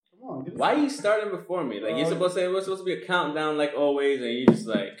Why are you starting before me? Like, you're supposed to say, we're supposed to be a countdown like always, and you just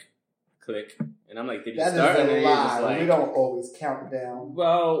like, click. And I'm like, did you start? That is a lie. Like, we don't always count down.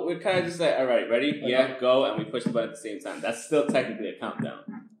 Well, we're kind of just like, all right, ready? Yeah, go. And we push the button at the same time. That's still technically a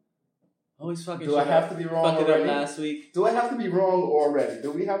countdown. Always fucking Do I have to be wrong already? Last week. Do I have to be wrong already?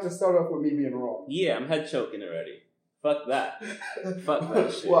 Do we have to start off with me being wrong? Yeah, I'm head choking already. Fuck that. Fuck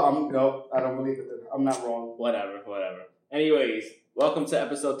that shit. Well, no, I don't believe it. I'm not wrong. Whatever. Anyways, welcome to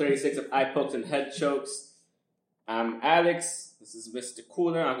episode 36 of Eye Pokes and Head Chokes. I'm Alex. This is Mr.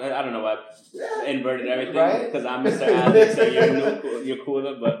 Cooler. I don't know why I inverted everything because I'm Mr. Alex and you're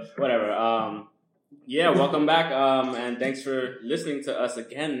Cooler, but whatever. Yeah, welcome back. And thanks for listening to us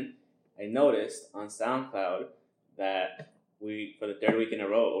again. I noticed on SoundCloud that we, for the third week in a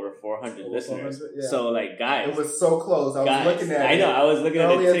row, over 400 listeners. 400, yeah. So, like, guys. It was so close. I was looking at it. I know. I was looking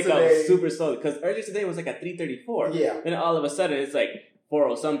at it tick up super slow. Because earlier today it was like at 334. Yeah. Then all of a sudden it's like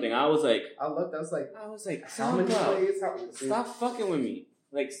 40 something. I was like, how many plays? Stop fucking with me.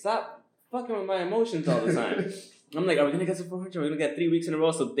 Like, stop fucking with my emotions all the time. I'm like, are we going to get to 400? We're going to get 3 weeks in a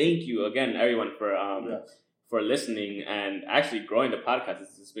row. So, thank you again, everyone, for listening and actually growing the podcast.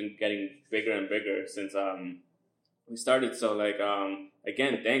 It's been getting bigger and bigger since we started. So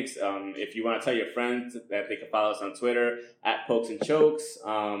again, thanks. If you want to tell your friends that they can follow us on Twitter at Pokes and Chokes.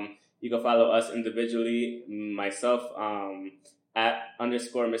 You can follow us individually, myself at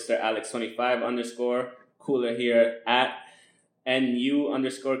 _Mr. Alex 25 _ Cooler here at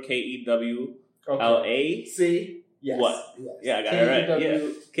NU_KEWLA. See? Yes. What? Yes. Yeah, I got it right. Yeah.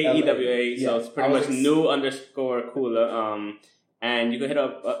 KEWA. So it's pretty much new _ Cooler. And you can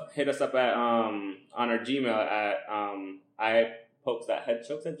hit us up at on our Gmail at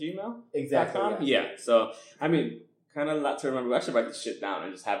ipokes.headchokes@gmail.com. Exactly. Yeah. So I mean, kind of a lot to remember. I should write this shit down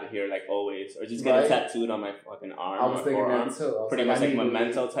and just have it here like always, or just get it tattooed on my fucking arm. I was thinking that too. Pretty much like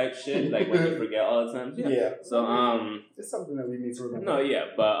memento type shit, like when you forget all the time. Yeah. So it's something that we need to remember. No, yeah,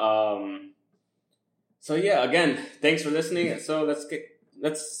 but so yeah, again, thanks for listening. So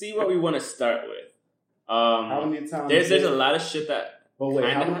let's see what we want to start with. How many times? There's a lot of shit that. But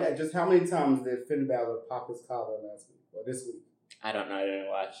wait, how many times did Finn Balor pop his collar last week or this week? I don't know. I didn't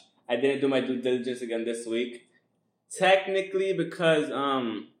watch. I didn't do my due diligence again this week. Technically, because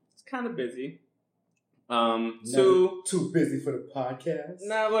it's kind of busy. Too busy for the podcast.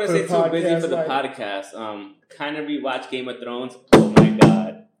 No, I wouldn't say too busy for the podcast. Kind of rewatch Game of Thrones. Oh my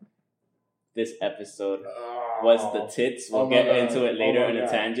god, this episode was the tits. We'll get into it later in a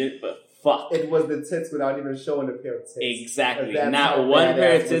tangent, but. Fuck. It was the tits without even showing a pair of tits. Exactly. Not one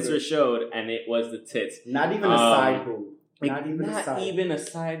pair of tits were showed, and it was the tits. Not even a side boob. Not even a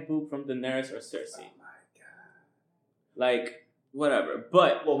side boob from Daenerys or Cersei. Oh my god. Like, whatever.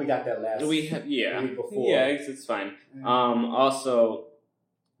 But we got that last week before. Yeah, it's fine. Mm-hmm. Also,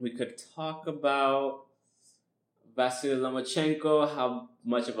 we could talk about Vasily Lomachenko, how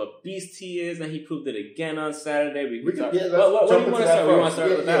much of a beast he is, and he proved it again on Saturday. What do you want to start? We want to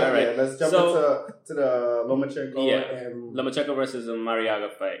start with that? All right. Let's jump into the Lomachenko and Lomachenko versus the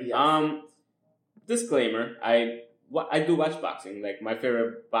Mariaga fight. Yes. Disclaimer: I do watch boxing. Like, my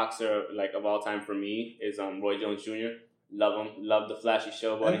favorite boxer, like, of all time for me is Roy Jones Jr. Love him. Love the flashy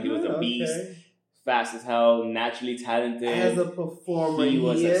show body. He was a beast. Okay. Fast as hell, naturally talented. As a performer, he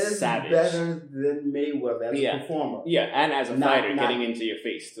was a savage. Better than Mayweather as a performer. Yeah, and as a fighter, getting into your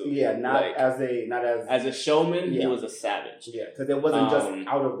face too. Yeah, not as a showman. He was a savage. Yeah, because it wasn't just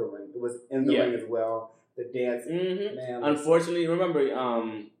out of the ring; it was in the ring as well. The dance, man. Unfortunately, remember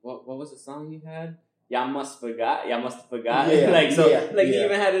what was the song he had? Y'all must have forgot. Yeah, he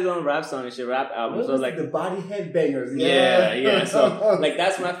even had his own rap song and shit, rap album. So like the body headbangers. Yeah. So like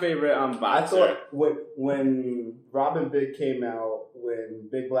that's my favorite boxer. I thought when Robin Big came out, when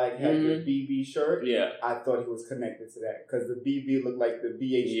Big Black had the BB shirt, I thought he was connected to that because the BB looked like the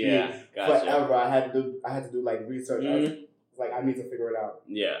BHB. Yeah, gotcha. Forever, I had to do like research. I was like, I need to figure it out.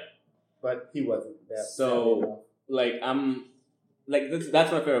 Yeah, but he wasn't. So like I'm like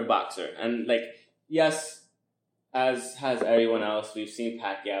that's my favorite boxer, and like. Yes, as has everyone else, we've seen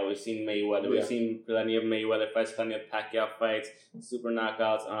Pacquiao, we've seen Mayweather, we've seen plenty of Mayweather fights, plenty of Pacquiao fights, super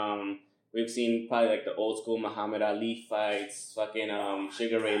knockouts. We've seen probably like the old school Muhammad Ali fights, fucking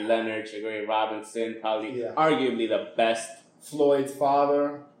Sugar Ray Leonard, Sugar Ray Robinson, probably arguably the best. Floyd's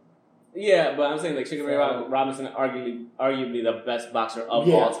father. Yeah, but I'm saying like Sugar Ray Robinson, arguably the best boxer of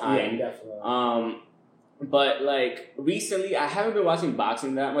all time. Yeah, definitely. But like recently, I haven't been watching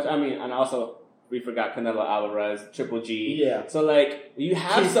boxing that much. I mean, and also. We forgot Canelo Alvarez, Triple G. Yeah. So, like, you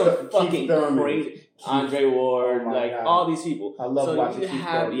have some fucking crazy... Andre Ward, all these people. I love watching Keith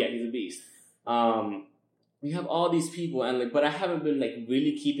Thurman. Yeah, he's a beast. we have all these people, and like, but I haven't been like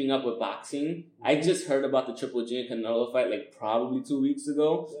really keeping up with boxing. I just heard about the Triple G and Canelo fight like probably 2 weeks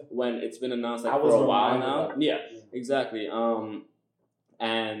ago when it's been announced like for a while now. Yeah, exactly.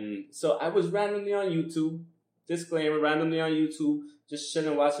 And so I was randomly on YouTube. Disclaimer: randomly on YouTube, just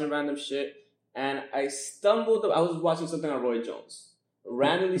chilling, watching random shit, and I was watching something on Roy Jones.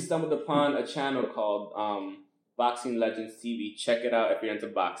 Randomly stumbled upon a channel called Boxing Legends TV. Check it out if you're into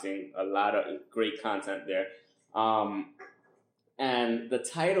boxing. A lot of great content there. And the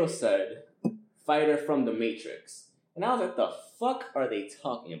title said, Fighter from the Matrix. And I was like, the fuck are they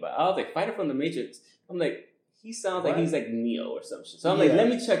talking about? I was like, Fighter from the Matrix? I'm like, he sounds like he's like Neo or some shit. So I'm like, let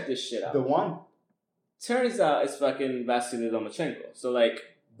me check this shit out. The one? Turns out it's fucking Vasily Lomachenko. So like,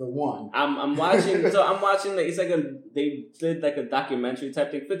 the one. I'm watching, so I'm watching, like, it's like they did like a documentary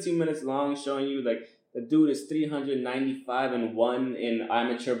type thing, 15 minutes long, showing you like, the dude is 395-1 in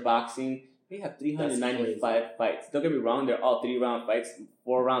amateur boxing. They have 395 fights. Don't get me wrong, they're all 3-round fights,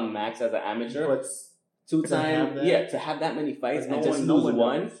 4-round max as an amateur. But 2-time, to have that many fights and just lose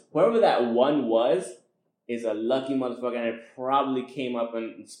one. Whoever that one was is a lucky motherfucker, and it probably came up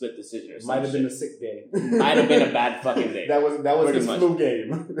in split decision or something. Might have been a sick day. Might have been a bad fucking day. that was his flu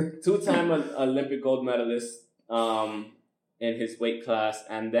game. 2-time Olympic gold medalist in his weight class,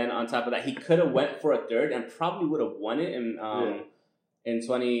 and then on top of that, he could have went for a third and probably would have won it in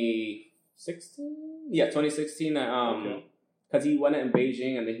 2016. Yeah, 2016. Because he won it in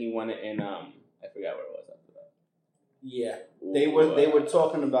Beijing, and then he won it in I forgot where it was after that. Yeah, they were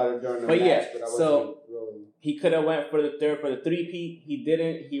talking about it during the match, but I wasn't really. He could have went for the third, for the three-peat. He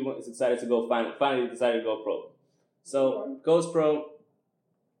didn't. He decided to go finally decided to go pro. So goes pro.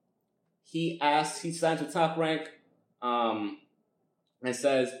 He signed to Top Rank, and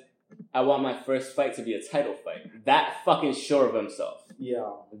says, I want my first fight to be a title fight. That fucking sure of himself.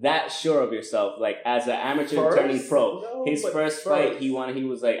 Yeah. That sure of yourself. Like, as an amateur turning pro, his first fight, he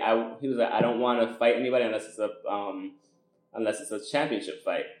was like, I don't want to fight anybody unless it's a championship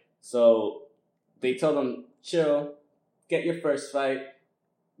fight. So they told him, chill, get your first fight,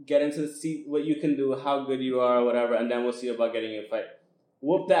 get into see what you can do, how good you are, or whatever, and then we'll see about getting you a fight.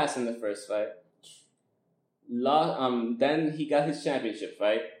 Whooped ass in the first fight. Then he got his championship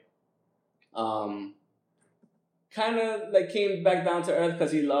fight. Kind of like came back down to earth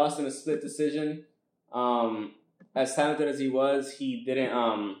because he lost in a split decision. As talented as he was, he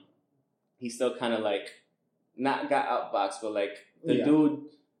didn't. He still kind of like not got outboxed, but like the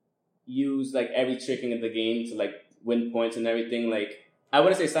dude used like every trick in the game to like win points and everything. Like, I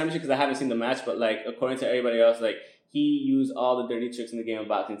wouldn't say Simon because I haven't seen the match, but like according to everybody else, like he used all the dirty tricks in the game of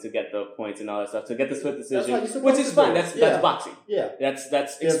boxing to get the points and all that stuff, to get the split decision, which is fine. That's boxing. Yeah,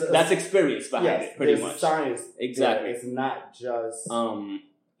 that's experience behind it, pretty much. Science. Exactly. It's not just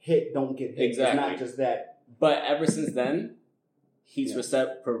hit, don't get hit. Exactly. It's not just that. But ever since then, he's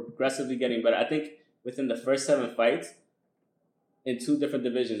progressively getting better. I think within the first 7 fights, in 2 different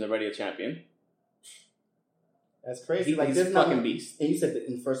divisions, already a champion. That's crazy. He's a fucking beast. And you said that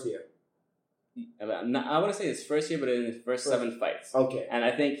in the first year. I want to say his first year, but in his first 7 fights. Okay. And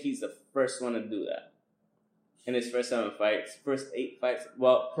I think he's the first one to do that. In his first 7 fights. First 8 fights.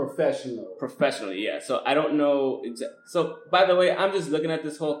 Well, professionally, yeah. So I don't know. So, by the way, I'm just looking at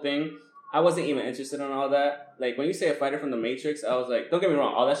this whole thing. I wasn't even interested in all that. Like, when you say a fighter from the Matrix, I was like, don't get me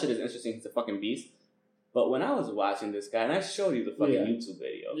wrong, all that shit is interesting. He's a fucking beast. But when I was watching this guy, and I showed you the fucking YouTube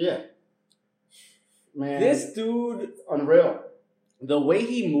video. Yeah. Man. This dude. Unreal. The way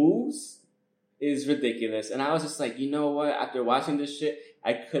he moves is ridiculous. And I was just like, you know what? After watching this shit,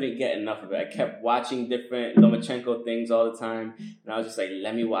 I couldn't get enough of it. I kept watching different Lomachenko things all the time. And I was just like,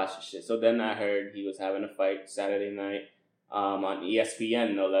 let me watch this shit. So then I heard he was having a fight Saturday night on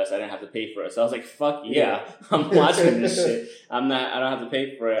ESPN, no less. I didn't have to pay for it. So I was like, fuck yeah. I'm watching this shit. I don't have to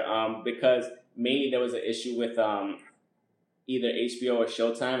pay for it. Because mainly there was an issue with either HBO or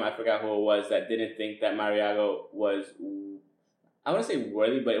Showtime. I forgot who it was that didn't think that Mariaga was, I want to say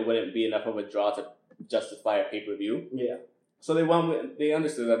worthy, but it wouldn't be enough of a draw to justify a pay-per-view. Yeah. So they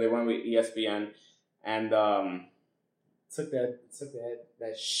understood that. They went with ESPN and took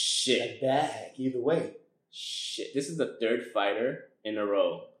that shit. That bag either way. Shit. This is the 3rd fighter in a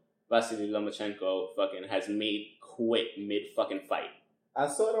row Vasily Lomachenko fucking has made quit mid-fucking fight. I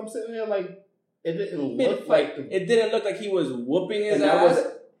saw it. I'm sitting there like, it didn't look like... It didn't look like he was whooping his ass.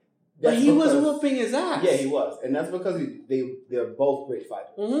 But he was whooping his ass. Yeah, he was. And that's because they're both great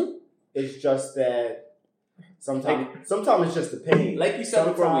fighters. Mm-hmm. It's just that sometimes it's just the pain. Like you said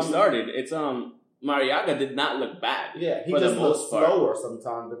before we started, it's Mariaga did not look bad. Yeah, he just looked slower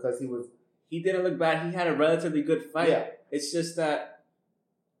sometimes because he didn't look bad. He had a relatively good fight. Yeah. It's just that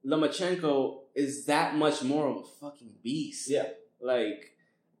Lomachenko is that much more of a fucking beast. Yeah. Like,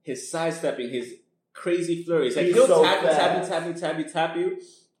 his sidestepping, his crazy flurries. Like, he'll so tap you,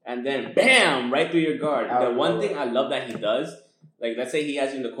 and then bam, right through your guard. The one thing I love that he does, like, let's say he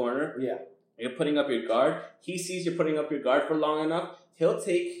has you in the corner. Yeah. You're putting up your guard. He sees you're putting up your guard for long enough. He'll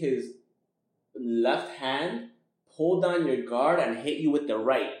take his left hand, pull down your guard, and hit you with the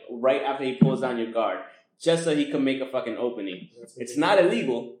right after he pulls down your guard, just so he can make a fucking opening. It's not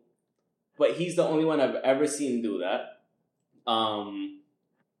illegal, but he's the only one I've ever seen do that.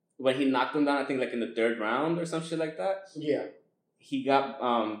 When he knocked him down, I think like in the 3rd round or some shit like that. Yeah. He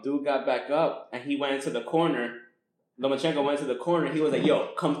got, dude got back up and he went into the corner. Lomachenko went to the corner. He was like,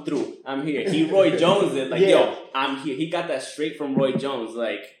 yo, come through. I'm here. He Roy Jones it. Like, yo, I'm here. He got that straight from Roy Jones.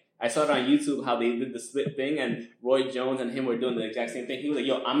 Like, I saw it on YouTube how they did the split thing and Roy Jones and him were doing the exact same thing. He was like,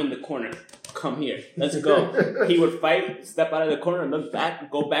 yo, I'm in the corner. Come here. Let's go. He would fight, step out of the corner, look back,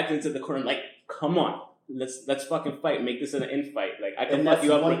 go back into the corner. Like, come on. Let's fucking fight. Make this an infight. Like, I can fuck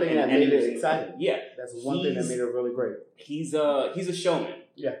you up. One thing that made it exciting. Yeah, that's one thing that made it really great. He's a showman.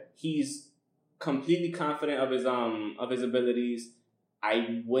 Yeah, he's completely confident of his abilities.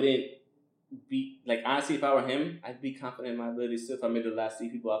 I wouldn't be like, honestly, if I were him, I'd be confident in my abilities too. If I made the last 3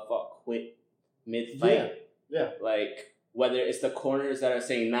 people I fought quit mid fight. Yeah. Like, whether it's the corners that are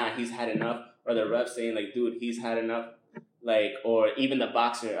saying nah, he's had enough, or the refs saying like, dude, he's had enough. Like, or even the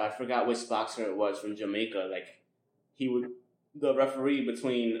boxer, I forgot which boxer it was from Jamaica. Like, the referee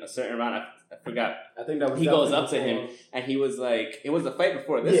between a certain round, I forgot. I think that was. He goes up to him and he was like, it was the fight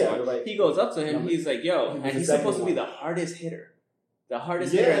before this one. Like, he goes up to him, he's like, yo, and he's supposed to be the hardest hitter. The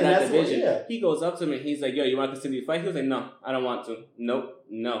hardest hitter in that division. He goes up to him and he's like, yo, you want to continue the fight? He was like, no, I don't want to. Nope,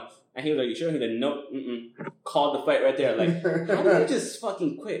 no. And he was like, you sure? He's like, nope, Called the fight right there. Like, how did you just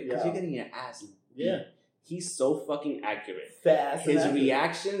fucking quit? Because you're getting your ass beat. Yeah. He's so fucking accurate. Fast. His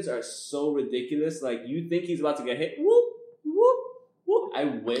reactions are so ridiculous. Like, you think he's about to get hit. Whoop, whoop, whoop. I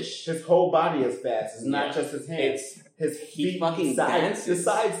wish. His whole body is fast. It's not just his hands. His feet, he fucking dances.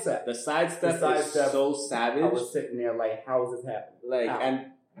 The sidestep. The sidestep is so savage. I was sitting there like, how is this happening? Like, and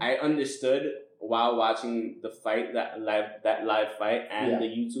I understood while watching the fight, that live fight, and the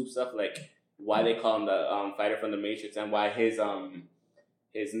YouTube stuff, like, why they call him the fighter from the Matrix, and why his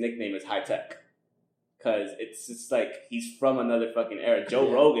nickname is High Tech. Because it's just like, he's from another fucking era.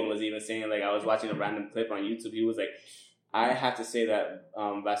 Joe Rogan was even saying, like, I was watching a random clip on YouTube. He was like, I have to say that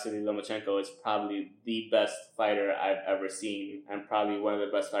Vasily Lomachenko is probably the best fighter I've ever seen, and probably one of the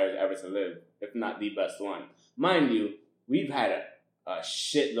best fighters ever to live, if not the best one. Mind you, we've had a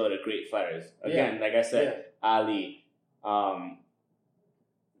shitload of great fighters. Again, like I said, Ali,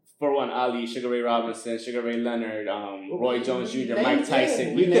 for one, Ali, Sugar Ray Robinson, Sugar Ray Leonard, Roy Jones Jr., Mike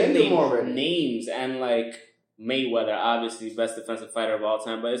Tyson. You can name names, and like Mayweather, obviously best defensive fighter of all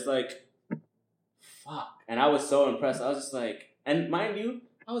time. But it's like, fuck. And I was so impressed. I was just like, and mind you,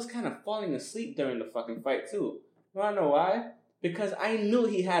 I was kind of falling asleep during the fucking fight too. You wanna know why? Because I knew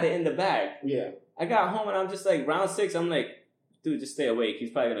he had it in the bag. Yeah. I got home and I'm just like, round 6, I'm like, dude, just stay awake. He's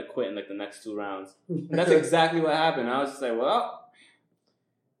probably gonna quit in like the next 2 rounds. And that's exactly what happened. I was just like, well,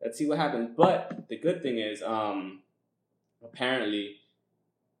 let's see what happens. But the good thing is, apparently,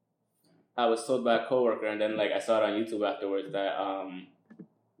 I was told by a coworker, and then like I saw it on YouTube afterwards, that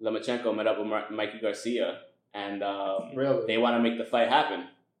Lomachenko met up with Mikey Garcia, and really? They want to make the fight happen.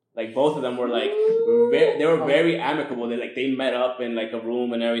 Like, both of them were like, they were very amicable. They met up in like a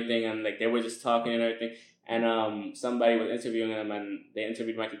room and everything, and like they were just talking and everything. And somebody was interviewing him, and they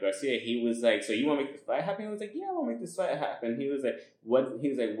interviewed Mikey Garcia. He was like, "So you want to make this fight happen?" He was like, "Yeah, I want to make this fight happen." He was like, "What?" He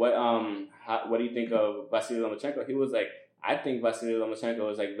was like, what do you think of Vasily Lomachenko?" He was like, "I think Vasily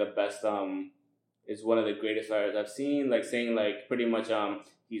Lomachenko is like the best. Is one of the greatest fighters I've seen." Like, saying like pretty much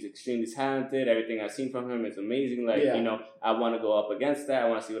he's extremely talented. Everything I've seen from him is amazing. Like, you know, I want to go up against that. I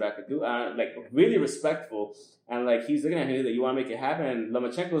want to see what I could do. Like, really respectful. And like, he's looking at him, he's like, "You want to make it happen?" And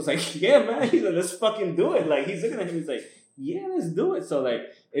Lomachenko was like, "Yeah, man." He's like, "Let's fucking do it." Like, he's looking at him, he's like, "Yeah, let's do it." So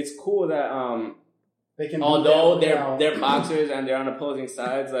like, it's cool that they can, although they're boxers and they're on opposing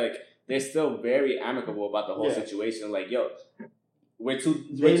sides, like, they're still very amicable about the whole situation. Like, yo, we're two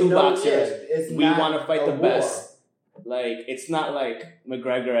boxers. We want to fight the best. Like, it's not like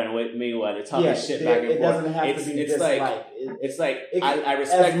McGregor and Mayweather talking shit back and forth. It doesn't have to be dislike. It's like, I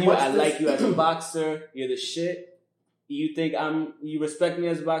respect you. I like you as a boxer. You're the shit. You respect me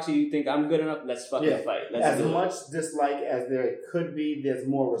as a boxer. You think I'm good enough? Let's fucking fight. Let's as much dislike as there could be, there's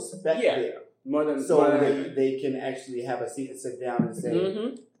more respect there. More than they can actually have a seat and sit down and say,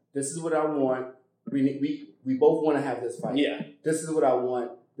 "This is what I want. We both want to have this fight. Yeah. This is what I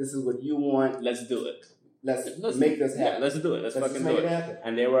want. This is what you want. Let's do it." let's make this happen. Yeah, let's do it. Let's fucking do it.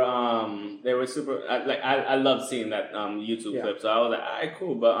 And they were super. I loved seeing that YouTube clip. So I was like, all right,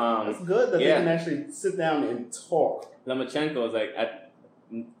 cool. But it's good that they can actually sit down and talk. Lomachenko is like,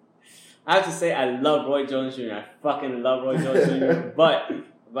 I have to say, I love Roy Jones Jr. I fucking love Roy Jones Jr. But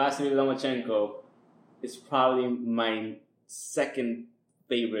Vasily Lomachenko is probably my second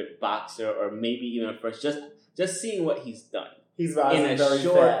favorite boxer, or maybe even first. Just seeing what he's done. He's rising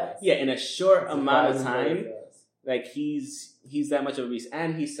in a short amount of time. Like he's that much of a beast,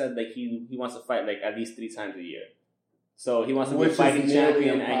 and he said like he wants to fight like at least 3 times a year. So he wants to be a fighting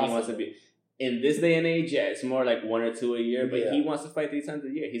champion, and he wants to be. In this day and age, yeah, it's more like 1 or 2 a year, but he wants to fight 3 times a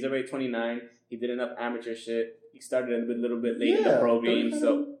year. He's already 29. He did enough amateur shit. He started a little bit late in the pro game,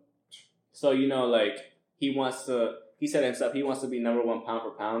 so you know, like he wants to. He said himself he wants to be number 1 pound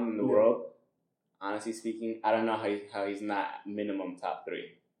for pound in the world. Honestly speaking, I don't know how he's not minimum top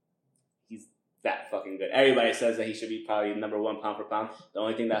 3. He's that fucking good. Everybody says that he should be probably number 1 pound for pound. The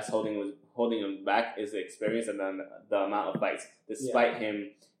only thing that's holding him back is the experience and then the amount of fights, despite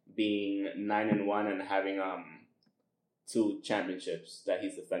him being 9-1 and having 2 championships that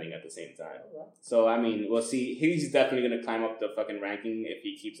he's defending at the same time. So I mean, we'll see. He's definitely gonna climb up the fucking ranking if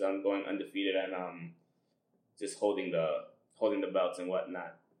he keeps on going undefeated and just holding the belts and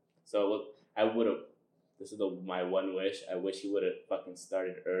whatnot. So I would have. This is my one wish. I wish he would have fucking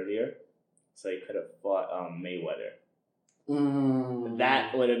started earlier, so he could have fought Mayweather.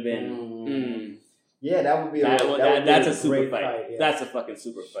 That would have been. Yeah, that would be. That's a super fight. Yeah. That's a fucking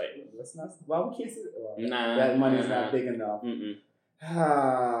super fight. Why we can't see it? That money's not big enough.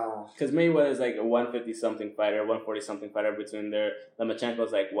 Because Mayweather is like a 150-something fighter, 140-something fighter between there. Lomachenko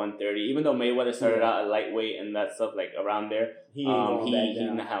is like 130. Even though Mayweather started out a lightweight and that stuff like around there,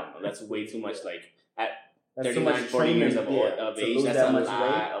 that's way too much. Like at 39, 40 years of age, that's a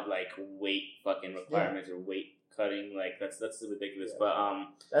lot of like weight fucking requirements or weight cutting. Like that's ridiculous. But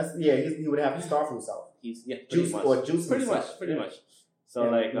he would have to starve himself. Juice pretty much. So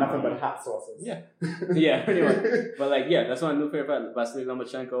like nothing but hot sauces. Yeah, pretty much. But like that's my new favorite fight, Vasily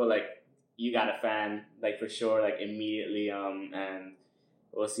Lomachenko. Like you got a fan, like for sure, like immediately. And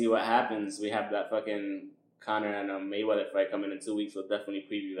we'll see what happens. We have that fucking Conor and Mayweather fight coming in 2 weeks. We'll definitely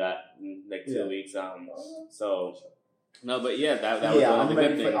preview that in like 2 weeks. So no, but that was one of the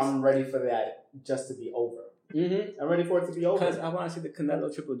good things. I'm ready for that just to be over. I'm ready for it to be over because I want to see the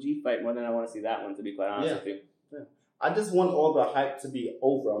Canelo Triple G fight more than I want to see that one. To be quite honest with you. I just want all the hype to be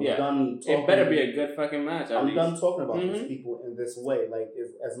over. I'm done talking. It better be a good fucking match. I'm done talking about these people in this way. Like,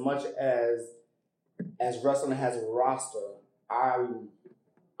 as much as wrestling has a roster,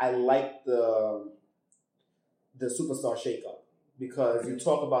 I like the superstar shakeup because you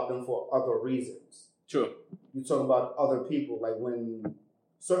talk about them for other reasons. True. You talk about other people, like when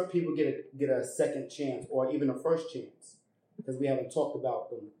certain people get a second chance or even a first chance because we haven't talked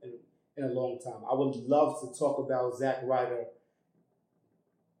about them in a long time. I would love to talk about Zack Ryder,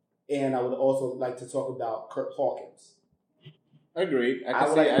 and I would also like to talk about Kurt Hawkins. Agreed.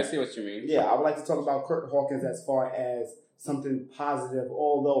 I see what you mean. Yeah, I would like to talk about Kurt Hawkins as far as something positive,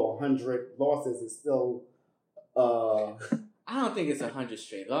 although 100 losses is still... I don't think it's 100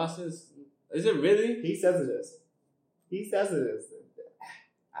 straight losses. Is it really? He says it is.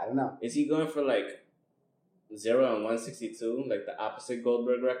 I don't know. Is he going for like 0-162, like the opposite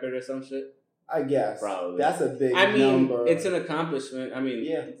Goldberg record or some shit? I guess. Probably. That's a big number. It's an accomplishment. I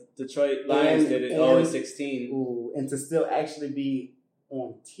mean, Detroit Lions did it 0-16. Ooh, and to still actually be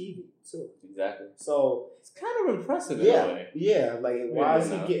on TV, too. Exactly. So it's kind of impressive in a way. Yeah. Like, why is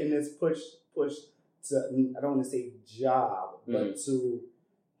he getting this push to, I don't want to say job, but to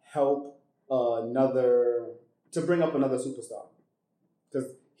help to bring up another superstar? Because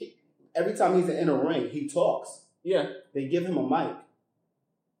every time he's in a ring, he talks. Yeah. They give him a mic.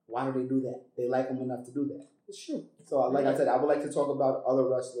 Why do they do that? They like him enough to do that. It's true. So, like I said, I would like to talk about other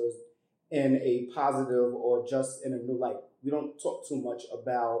wrestlers in a positive or just in a new light. We don't talk too much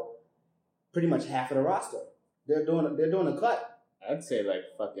about pretty much half of the roster. They're doing a cut. I'd say like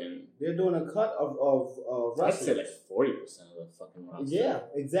fucking... They're doing a cut of wrestlers. I'd say like 40% of the fucking roster. Yeah,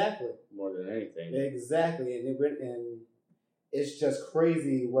 exactly. More than anything. Exactly. And it's just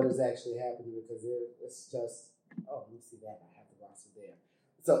crazy what is actually happening because it's just... Oh, let me see that. I have the roster there.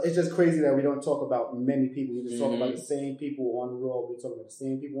 So it's just crazy that we don't talk about many people. We just talk about the same people on Raw. We talk about the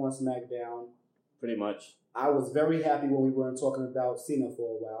same people on SmackDown. Pretty much. I was very happy when we weren't talking about Cena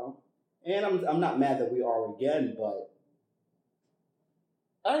for a while. And I'm not mad that we are again, but...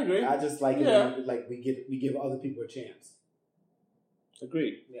 I agree. I just like it when, like we give other people a chance.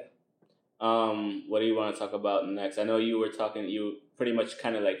 Agreed. Yeah. What do you want to talk about next? I know you were talking. You pretty much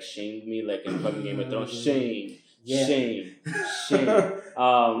kind of like shamed me, like in fucking Game of Thrones. Shame. We threw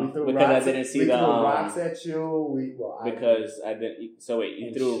because rocks, I didn't see we the threw rocks at you. Because I didn't. So wait, you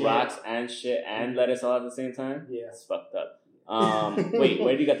And threw shit. rocks and shit and lettuce all at the same time? Yeah. It's fucked up. Wait,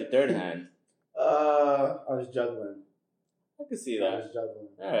 where do you got the third hand? I was juggling. I can see I that. was juggling.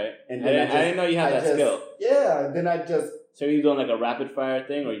 All right. And I then didn't know you had that skill. Yeah. Then I just. So are you doing like a rapid fire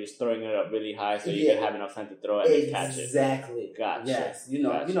thing, or are you just throwing it up really high so you can have enough time to throw it and then catch it? Exactly. Gotcha. Yes. You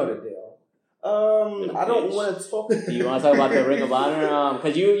know the deal. Little I don't bitch. want to talk. Do you want to talk about the Ring of Honor?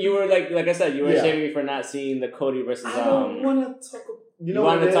 Because you were like I said, you were Yeah. shaming me for not seeing the Cody versus. I don't want to talk. You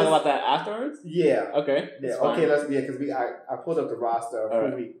wanted to talk about that afterwards? Yeah. Okay. Yeah. Fine. Okay. Because I pulled up the roster of All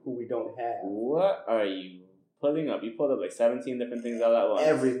who we don't have. What are you pulling up? You pulled up like 17 different things all at once.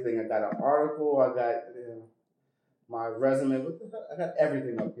 Everything. I got an article. I got my resume. What the hell? I got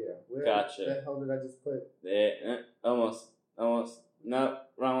everything up here. Where Gotcha. the hell did I just put? Almost. No,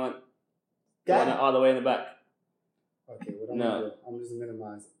 wrong one. Got Going it. all the way in the back. Okay, what I'm No. gonna do? I'm just gonna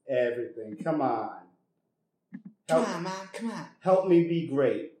minimize everything. Come on. Come on, man. Come on. Help me be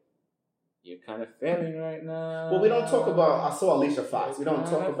great. You're kind of failing right now. Well, we don't talk about. I saw Alicia Fox. We don't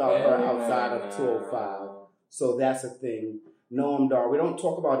talk about her outside of 205. So that's a thing. Noam Dar. We don't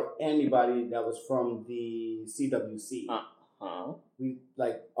talk about anybody that was from the CWC. Huh? We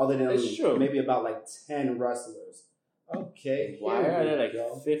like other than It's true. maybe about like 10 wrestlers. Okay. Why here are we there like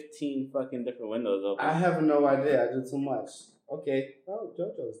go. 15 fucking different windows open? I have no idea. I do too much. Okay. Oh,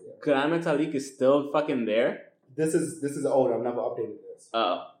 JoJo's there. Kana Metalik is still fucking there? This is old. I've never updated this.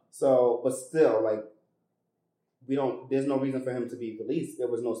 Oh. So, but still, like, there's no reason for him to be released. There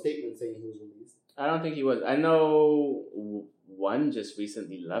was no statement saying he was released. I don't think he was. I know one just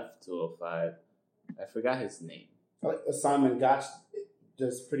recently left 205. I forgot his name. Simon Gotch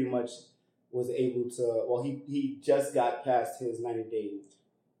just pretty much was able to, well, he just got past his 90-day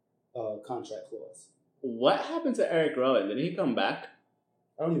contract clause. What happened to Eric Rowan? Did he come back?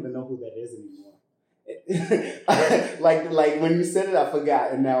 I don't even know who that is anymore. like when you said it, I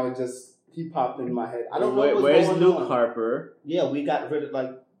forgot, and now he popped in my head. I don't know what's Where's going Luke on. Harper? Yeah, we got rid of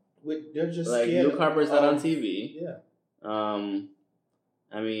they're just like scared. Luke Harper's not on TV. Yeah.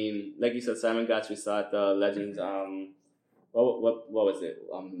 I mean, like you said, Simon Gotch, we saw at the Legends. What was it?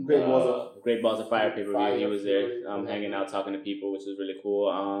 Great Balls of Fire pay-per-view. He was there, hanging out, talking to people, which was really cool.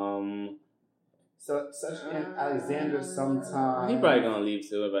 So Alexander sometime. He's probably gonna leave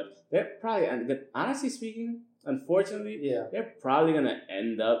too, but they're probably, honestly speaking, unfortunately, they're probably gonna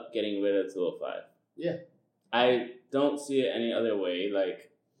end up getting rid of 205. Yeah, I don't see it any other way. Like,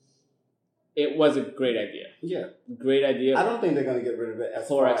 it was a great idea. Yeah, great idea. I don't think they're gonna get rid of it as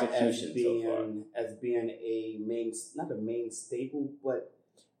poor far execution as being a main, not a main staple, but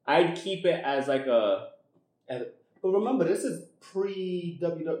I'd keep it as like a. But remember, this is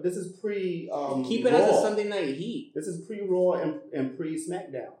pre-WWE. This is pre. Keep it Raw. as a Sunday Night Heat. This is pre-Raw and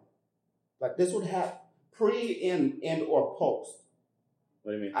pre-SmackDown. Like this would have pre and or post.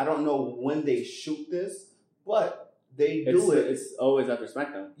 What do you mean? I don't know when they shoot this, but they do it. It's always after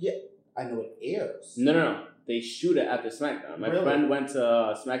SmackDown. Yeah, I know it airs. No. They shoot it after SmackDown. My friend went to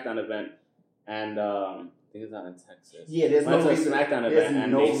a SmackDown event, and I think it's out in Texas. Yeah, there's no reason. SmackDown There's event,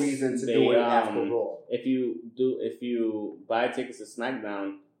 and no reason to do it after Raw. If you buy tickets to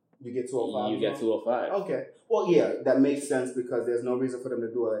SmackDown, you get 205. You get 205. Okay. Well, yeah, that makes sense because there's no reason for them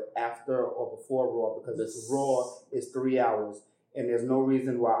to do it after or before Raw because Raw is 3 hours, and there's no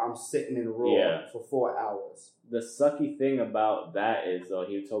reason why I'm sitting in Raw for 4 hours. The sucky thing about that is, though,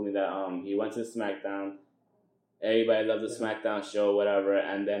 he told me that he went to SmackDown. Everybody loved the SmackDown show, whatever.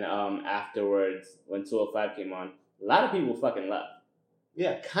 And then afterwards, when 205 came on, a lot of people fucking left.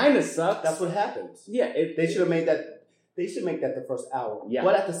 Yeah, kind of sucks. That's what happens. Yeah, they should have made that. They should make that the first hour. Yeah.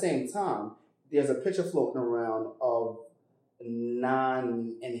 But at the same time, there's a picture floating around of a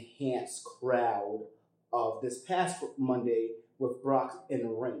non-enhanced crowd of this past Monday with Brock in the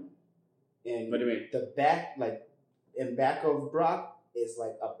ring. And what do you mean? The back, like in back of Brock, is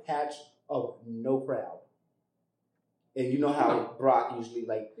like a patch of no crowd. And you know how Brock usually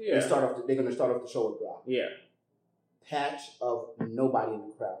they're going to start off the show with Brock. Yeah. Patch of nobody in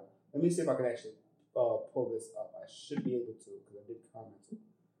the crowd. Let me see if I can actually pull this up. I should be able to because I did comment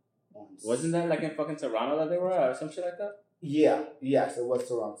on. Wasn't that like in fucking Toronto that they were or some shit like that? Yeah. Yes, it was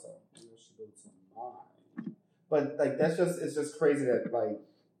Toronto. Maybe I should go to mine. But it's just crazy that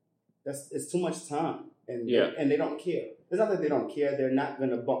it's too much time and they don't care. It's not that they don't care. They're not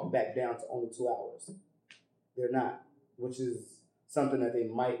going to bump back down to only 2 hours. They're not, which is something that they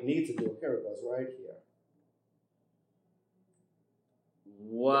might need to do. Here it goes, right here.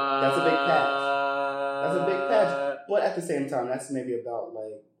 What? That's a big But at the same time, that's maybe about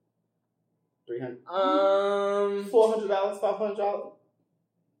like $300, $400, $500.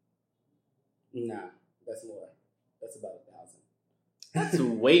 Nah, that's more. That's about $1,000. That's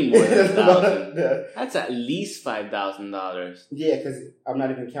way more than $1,000. That's at least $5,000. Yeah, because I'm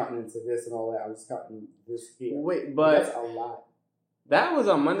not even counting into this and all that. I'm just counting this here. Wait, but that's a lot. That was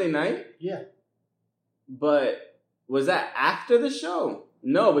on Monday night? Yeah. But was that after the show?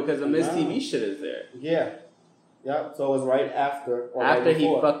 No, because the Miss TV shit is there. Yeah. Yep. So it was right after. Or after right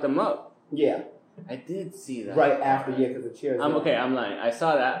he fucked them up. Yeah. I did see that. Right after, yeah, because the chairs. I'm lying. I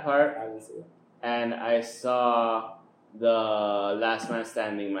saw that part. I didn't see it. And I saw the last man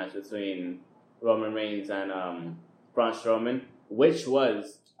standing match between Roman Reigns and Braun Strowman, which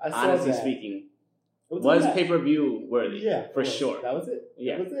was, honestly speaking, was pay-per-view worthy. Yeah. For sure. That was it.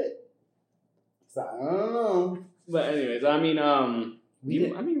 Yeah. That was it. So, I don't know. But anyways, I mean, we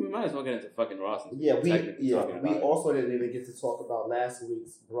might as well get into fucking Raw. Yeah, we also didn't even get to talk about last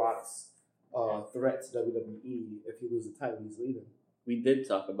week's Brock's threat to WWE. If he loses the title, he's leaving. We did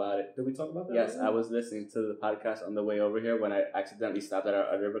talk about it. Did we talk about that? Yes, I was listening to the podcast on the way over here when I accidentally stopped at our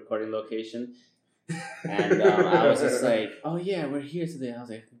other recording location. And I was just like, oh yeah, we're here today. I was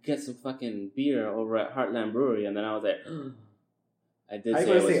like, get some fucking beer over at Heartland Brewery. And then I was like, I did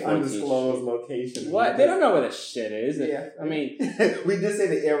say it was undisclosed location. What? They don't know where the shit is. Yeah. I mean, we did say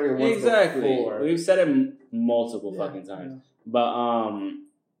the area once exactly. before. We've said it multiple fucking times. Yeah. But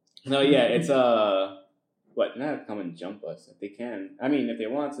no, yeah, it's what? Not come and jump us if they can. I mean, if they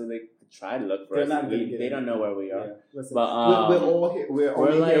want to, they could try to look for us. They don't know where we are. Yeah. Listen, but we're all here. We're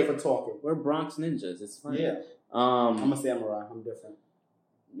only here for talking. We're Bronx ninjas. It's fine. Yeah. I'm a samurai. I'm different.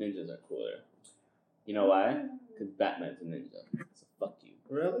 Ninjas are cooler. You know why? Because Batman's a ninja. So fuck you.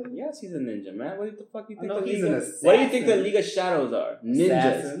 Really? Yes, he's a ninja, man. What the fuck you think? What do you think the League of Shadows are?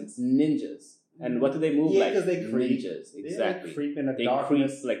 Ninjas. Ninjas. And what do they move like? Because they creep. Ninjas. Exactly. They creep in the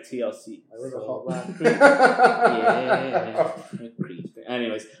darkness. They creep like TLC. Yeah. Creep.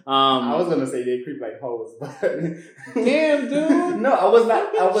 Anyways, I was gonna say they creep like hoes, but damn, dude. No, I was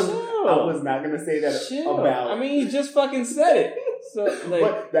not gonna say that about. I mean, you just fucking said it. So, like,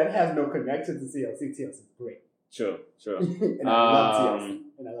 but that has no connection to TLC. TLC is great. True. And I love TLC.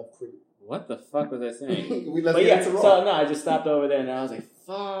 And I love creep. What the fuck was I saying? So I just stopped over there and I was like,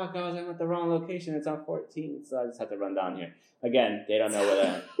 fuck, I was at the wrong location. It's on 14th, so I just had to run down here. Again, they don't know where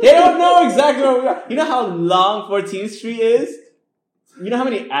that. They don't know exactly where we are. You know how long 14th Street is? You know how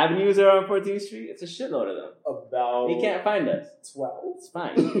many avenues are on 14th Street? It's a shitload of them. About... They can't find us. 12. It's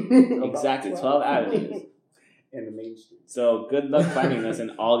fine. Exactly, 12 avenues. In the main street. So good luck finding us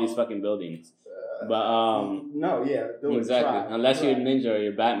in all these fucking buildings. But no, yeah, exactly. Unless you're a ninja or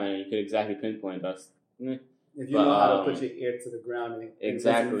you're Batman, you could exactly pinpoint us. If you know how to put your ear to the ground and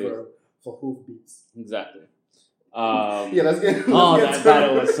exactly for hoof beats. Exactly. Yeah, let's get. That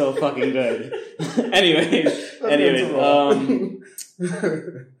battle was so fucking good. anyways,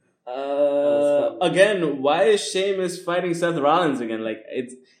 again, why is Sheamus fighting Seth Rollins again? Like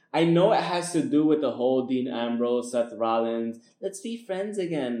it's. I know it has to do with the whole Dean Ambrose, Seth Rollins. Let's be friends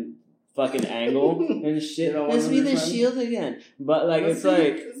again. Fucking angle and shit. Let's be the Shield again. But like let's be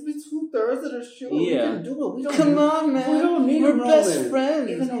 2/3 of the Shield. Yeah. We can do it. We don't Come on, man. We don't need We're best friends.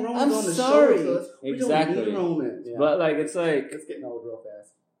 Even though Roman's I'm on the sorry. Show, exactly. We don't need Roman. Yeah. But like it's getting old real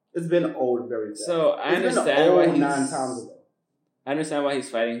fast. It's been old very fast. So I understand why he's 9 times ago. I understand why he's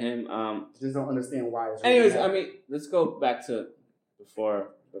fighting him. Just don't understand why. Anyways, I mean, let's go back to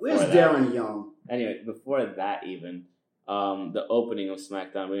before Where's that. Darren Young? Anyway, before that even. The opening of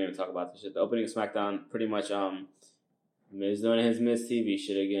SmackDown, we didn't even talk about this shit. The opening of SmackDown, pretty much, Miz doing his Miz TV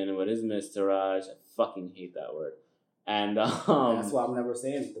shit again with his Miz Taraj. I fucking hate that word. And, that's why I'm never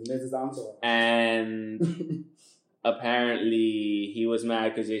saying it. The Miz is on tour. And apparently he was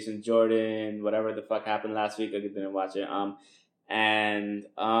mad because Jason Jordan, whatever the fuck happened last week, I didn't watch it.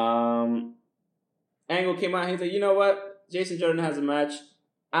 Angle came out, he's like, you know what? Jason Jordan has a match.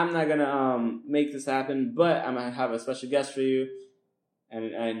 I'm not gonna make this happen, but I'm gonna have a special guest for you,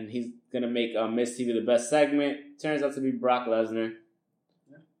 and he's gonna make Miz TV the best segment. Turns out to be Brock Lesnar,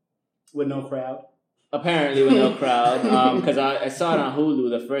 with no crowd. Apparently, with no crowd, because I saw it on Hulu,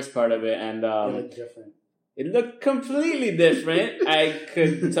 the first part of it, and it looked different. It looked completely different. I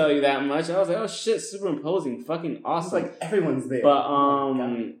could tell you that much. I was like, oh shit, superimposing, fucking awesome. It's like everyone's there. But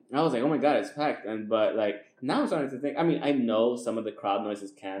I was like, oh my god, it's packed. But like now I'm starting to think. I mean, I know some of the crowd noise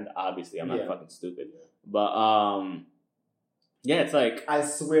is canned. Obviously, I'm not fucking stupid. But yeah, it's like I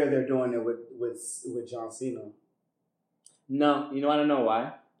swear they're doing it with John Cena. No, you know I don't know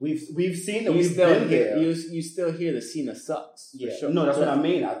why. We've seen it. We've been there. You still hear the Cena sucks. Yeah, for sure. No, that's what I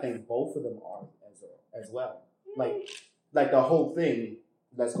mean. I think both of them are as well. like the whole thing.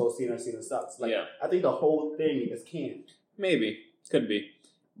 Let's go Cena sucks. Like I think the whole thing is canned. Maybe could be,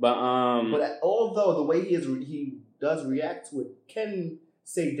 but although the way he does react to it can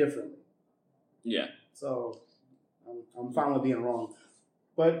say differently. Yeah. So I'm fine with being wrong.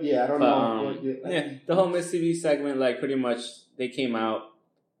 But yeah, I don't know. The whole Miz TV segment, like pretty much they came out,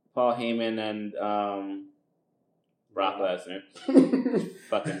 Paul Heyman and Brock Lesnar,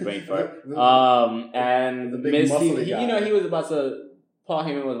 fucking brain fart. And the big Miz muscly TV, guy. Paul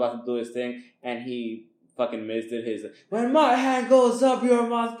Heyman was about to do his thing, and he fucking Miz did his, when my hand goes up, your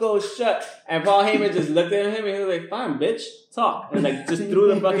mouth goes shut. And Paul Heyman just looked at him and he was like, fine, bitch, talk. And like just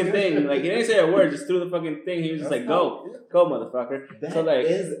threw the fucking thing. Like he didn't say a word, just threw the fucking thing. He was just like, go, motherfucker.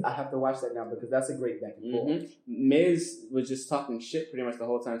 I have to watch that now because that's a great back and forth. Miz was just talking shit pretty much the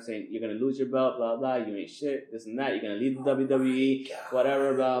whole time, saying, you're going to lose your belt, blah, blah, you ain't shit, this and that, you're going to leave the WWE,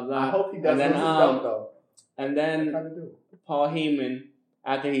 whatever, blah, blah. I hope he does lose his belt, though. And then Paul Heyman,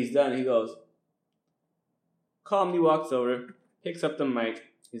 after he's done, he goes, calmly walks over, picks up the mic.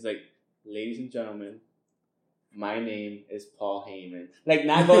 He's like, ladies and gentlemen, my name is Paul Heyman. Like,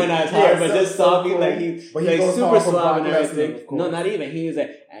 not going as hard, but just talking like he's like super suave and everything. No, not even. He was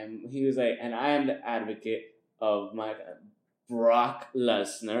like, and I am the advocate of my Brock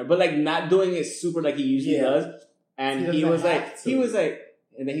Lesnar, but like not doing it super like he usually does. And he was like,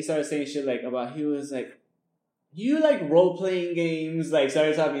 and then he started saying shit like about, he was like, you like role playing games, like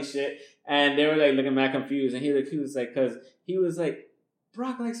started talking shit. And they were like looking mad confused, and he was like, because he was like,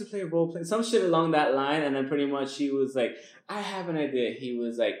 Brock likes to play role play, some shit along that line, and then pretty much he was like, I have an idea. He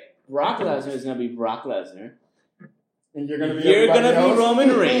was like, Brock Lesnar is gonna be Brock Lesnar, and you're gonna be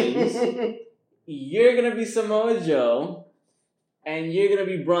Roman Reigns, you're gonna be Samoa Joe, and you're gonna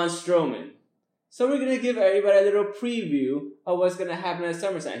be Braun Strowman. So we're gonna give everybody a little preview of what's gonna happen at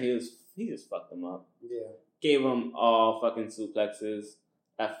SummerSlam. He just fucked them up. Yeah, gave them all fucking suplexes.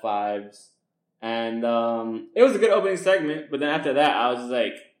 F5s, and it was a good opening segment. But then after that, I was just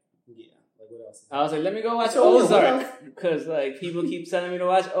like, what else? I was like, let me go watch Ozark because like people keep telling me to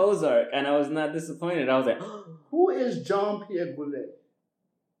watch Ozark, and I was not disappointed. I was like, who is Jean-Pierre Boulet?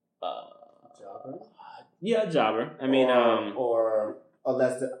 Jobber. Yeah, Jobber. I mean, or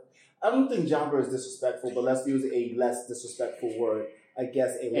less. I don't think Jobber is disrespectful, but let's use a less disrespectful word. I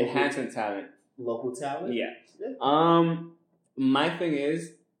guess enhancement talent, local talent. Yeah. My thing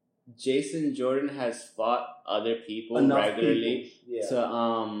is, Jason Jordan has fought other people regularly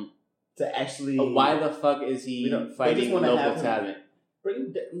to actually. Why the fuck is he fighting local talent?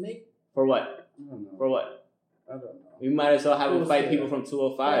 For what? I don't know. For what? I don't know. We might as well have him fight people from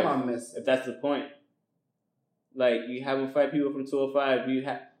 205 if that's the point. Like you have him fight people from 205. You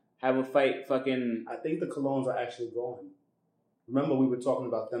have him fight fucking. I think the Colognes are actually gone. Remember, we were talking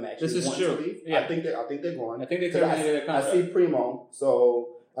about them actually. This is true. To leave? Yeah. I think they're gone. I think they terminated their contract. I see Primo,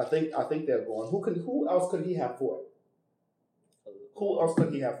 so I think they're gone. Who else could he have fought? Who else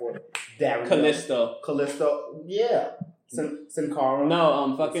could he have fought? Darren Callisto. Yeah. Sin Cara.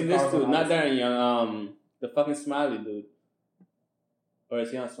 No, fucking this dude, not Darren Young. The fucking Smiley dude. Or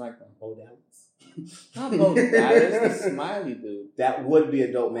is he on SmackDown? Bo Dallas. Not Bo Dallas. The Smiley dude. That would be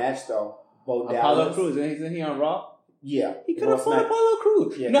a dope match though. Bo Dallas. Apollo Crews. Isn't he on Raw? Yeah, he could have fought Apollo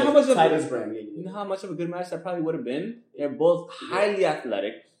Crews. Yeah, you know how much you know how much of a good match that probably would have been? They're both highly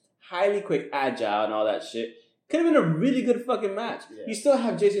athletic, highly quick, agile, and all that shit. Could have been a really good fucking match. Yeah. You still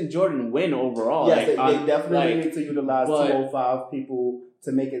have Jason Jordan win overall. Yes, they definitely need to utilize 205 people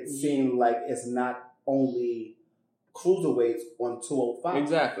to make it seem like it's not only cruiserweights on 205.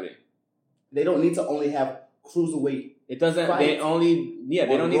 Exactly. They don't need to only have cruiserweight. It doesn't. They only. Yeah,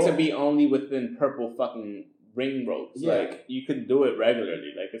 they don't need to be only within purple fucking ring ropes. Yeah. Like you could do it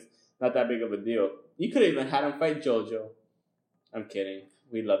regularly. Like it's not that big of a deal. You could even have him fight JoJo. I'm kidding.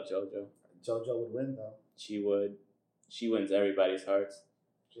 We love JoJo. JoJo would win though. She would. She wins everybody's hearts.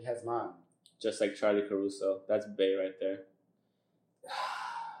 She has mine. Just like Charlie Caruso. That's Bay right there.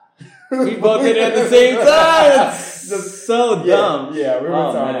 We both did it at the same time. It's so dumb. Yeah, we were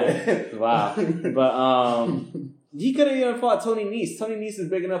retarded. Wow. But he could have even fought Tony Nese. Tony Nese is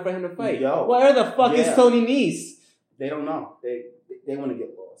big enough for him to fight. Where the fuck is Tony Nese? They don't know. They want to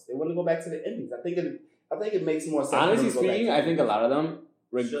get lost. They want to go back to the Indies. I think it makes more sense. Honestly speaking, I think a lot of them.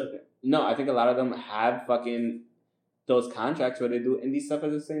 No, I think a lot of them have fucking those contracts where they do indie stuff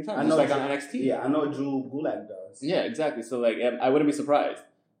at the same time. Just like on NXT. Yeah, I know Drew Gulak does. Yeah, exactly. So like, I wouldn't be surprised.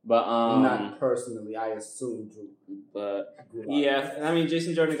 But not personally, I assume Drew. But yeah, I mean,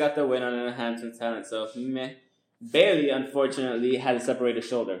 Jason Jordan got the win on an enhancement talent, so meh. Bayley, unfortunately, had a separated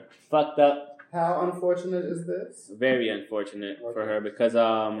shoulder. Fucked up. How unfortunate is this? Very unfortunate for her because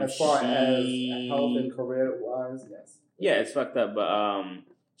as far as health and career wise. wise, yes. Yeah, it's fucked up, but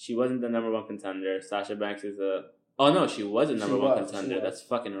she wasn't the number one contender. Sasha Banks is a... Oh, no, she was a number one contender. That's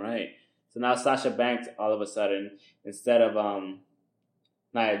fucking right. So now Sasha Banks, all of a sudden, instead of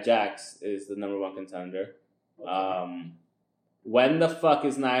Nia Jax, is the number one contender. When the fuck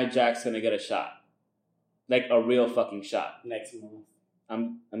is Nia Jax gonna get a shot? Like, a real fucking shot. Next month.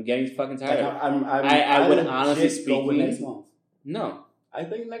 I'm getting fucking tired of it. I I would honestly speaking... go with next month. No. I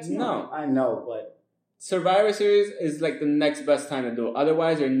think next No. month. I know, but... Survivor Series is like the next best time to do it.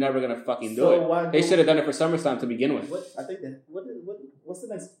 Otherwise, you're never gonna fucking do it. They should have done it for SummerSlam to begin with. What's the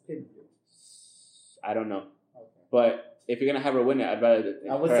next pay-per-view? I don't know. Okay. But if you're gonna have her win it, I'd rather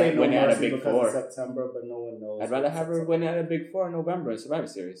I would say no win it at a mercy Big because Four. of September, but no one knows. I'd rather have her win it at a Big Four in November in Survivor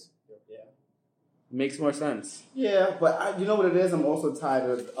Series. Yeah. Makes more sense. Yeah, but you know what it is? I'm also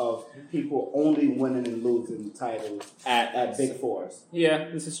tired of people only winning and losing titles at Big Fours. Yeah,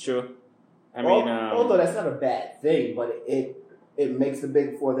 this is true. I mean, although that's not a bad thing, but it makes the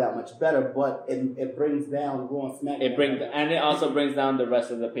Big Four that much better. But it brings down Raw and SmackDown. And it also brings down the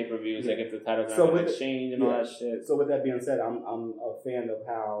rest of the pay-per-views, like if the titles are going to exchange and all that shit. So with that being said, I'm a fan of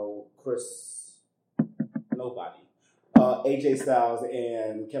how AJ Styles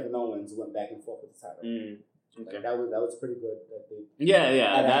and Kevin Owens went back and forth with the title. Okay. Like, that was pretty good. That they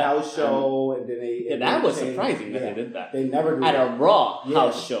at a house show, and then they that was surprising that they did that. They never do at that. A Raw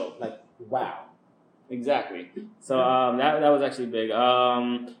house show. Like, wow. Exactly. So that was actually big.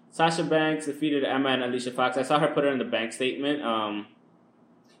 Sasha Banks defeated Emma and Alicia Fox. I saw her put it in the bank statement.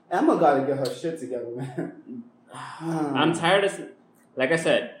 Emma got to get her shit together, man. I'm tired of... Like I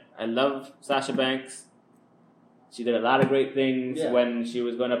said, I love Sasha Banks. She did a lot of great things when she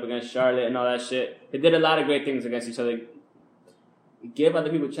was going up against Charlotte and all that shit. They did a lot of great things against each other. Give other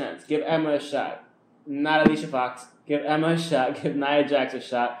people a chance. Give Emma a shot. Not Alicia Fox. Give Emma a shot. Give Nia Jax a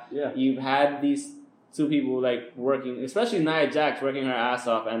shot. Yeah. You've had these two people like working, especially Nia Jax working her ass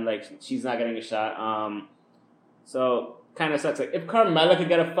off, and like she's not getting a shot. So kind of sucks. Like if Carmella could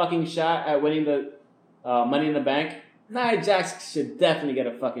get a fucking shot at winning the Money in the Bank, Nia Jax should definitely get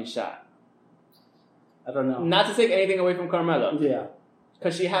a fucking shot. I don't know. Not to take anything away from Carmella. Yeah.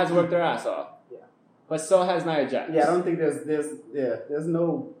 Because she has worked her ass off. Yeah. But so has Nia Jax. Yeah, I don't think there's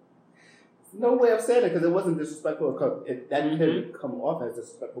no way of saying it because it wasn't disrespectful. That could come off as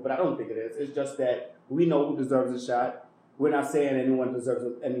disrespectful, but I don't think it is. It's just that we know who deserves a shot. We're not saying anyone deserves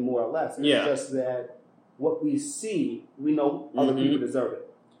it any more or less. It's just that what we see, we know other people deserve it.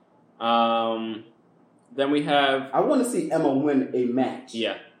 Then we have... I want to see Emma win a match.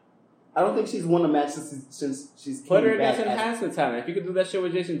 Yeah. I don't think she's won a match since she's put her against enhancement talent. If you could do that shit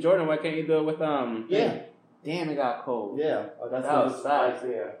with Jason Jordan, why can't you do it with Damn, it got cold. Yeah, that was fast.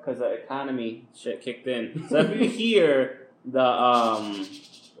 Yeah, because the economy shit kicked in. So if you hear the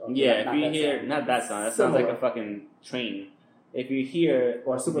if you hear not that sound, that sounds like a fucking train. If you hear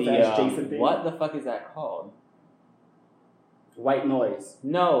or super fast Jason thing, what the fuck is that called? White noise.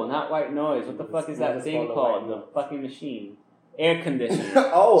 No, not white noise. What the fuck is that thing called? The fucking machine. Air conditioner.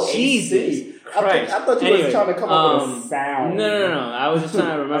 Oh, Jesus Christ. I thought you were trying to come up with a sound. No. I was just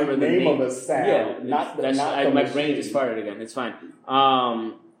trying to remember the name of a sound. Yeah, my brain just farted again. It's fine.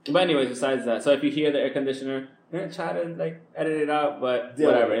 But anyways, besides that, so if you hear the air conditioner, I'm gonna try to like edit it out, but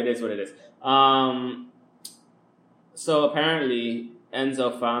whatever. It is what it is. So apparently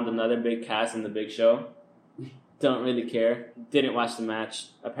Enzo found another big cast in the Big Show. Don't really care. Didn't watch the match.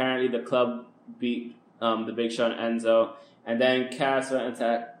 Apparently the club beat the Big Show and Enzo. And then Cass went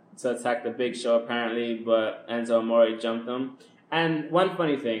to attack the Big Show, apparently, but Enzo Amore jumped him. And one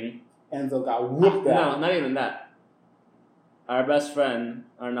funny thing... Enzo got whooped out. No, not even that. Our best friend,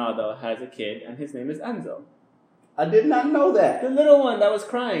 Arnaldo, has a kid, and his name is Enzo. I did not know that. The little one that was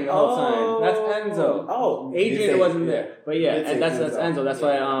crying the whole time. That's Enzo. Oh. Adrian wasn't there. But yeah, and that's Enzo. That's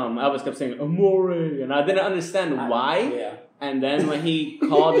why I always kept saying, Amore. And I didn't understand why. Yeah. And then when he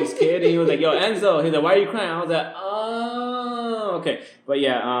called his kid, and he was like, yo, Enzo. He's like, why are you crying? I was like, oh, okay. But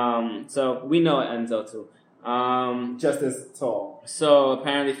yeah, so we know Enzo too. Just as tall. So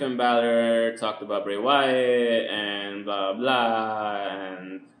apparently Finn Balor talked about Bray Wyatt and blah, blah,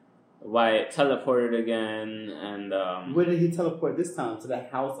 and Wyatt teleported again. And where did he teleport this time? To the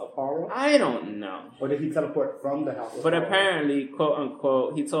House of Horror? I don't know. Or did he teleport from the House of Horror? But apparently, quote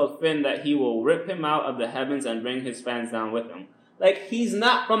unquote, he told Finn that he will rip him out of the heavens and bring his fans down with him. Like, he's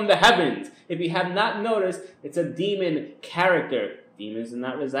not from the heavens. If you have not noticed, it's a demon character. Demons do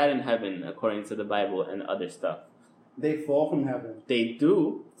not reside in heaven, according to the Bible and other stuff. They fall from heaven. They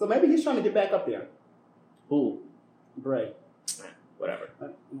do. So maybe he's trying to get back up there. Who? Bray. Whatever.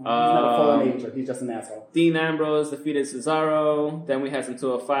 He's not a fallen angel. He's just an asshole. Dean Ambrose defeated Cesaro. Then we had some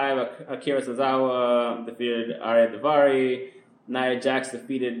 205. Akira Tozawa defeated Arya Daivari. Nia Jax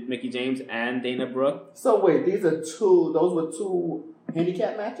defeated Mickie James and Dana Brooke. So wait, those were two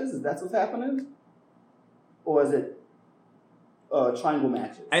handicap matches? Is that what's happening? Or is it triangle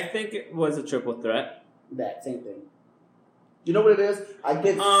matches? I think it was a triple threat. That same thing. You know what it is? I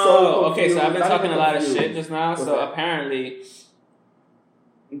get so confused. Okay, so I've been talking a lot of shit just now. So apparently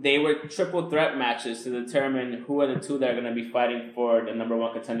they were triple threat matches to determine who are the two that are going to be fighting for the number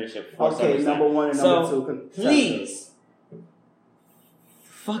one contendership. For SummerSlam. Number one and number two. Please,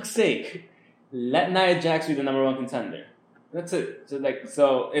 fuck's sake, let Nia Jax be the number one contender. That's it.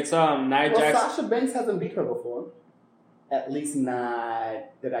 So it's Nia Jax. Sasha Banks hasn't beat her before. At least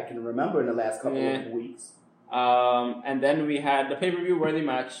not that I can remember in the last couple of weeks. And then we had the pay-per-view worthy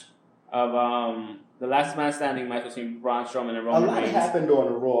match of the last man standing match between Braun Strowman and Roman Reigns. A lot happened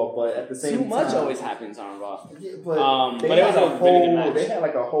on Raw, but at the same time... Too much always happens on Raw. Yeah, but it was a really good match. They had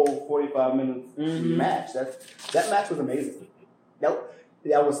like a whole 45-minute match. That match was amazing.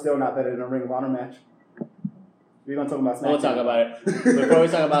 That was still not better than a Ring of Honor match. We're going to talk about SmackDown. We'll talk about it. Before we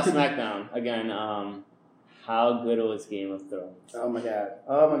talk about SmackDown, again, how good was Game of Thrones? Oh my god.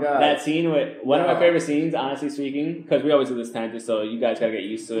 That scene with one of my favorite scenes, honestly speaking, because we always do this tangent, so you guys gotta get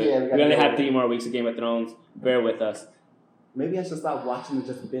used to it. Yeah, we only have 3 more weeks of Game of Thrones. Bear with us. Maybe I should stop watching and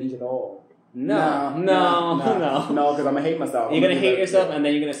just binge it all. No, because I'm gonna hate myself. You're gonna hate yourself, and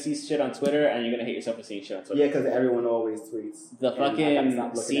then you're gonna see shit on Twitter, and you're gonna hate yourself for seeing shit on Twitter. Yeah, because everyone always tweets. The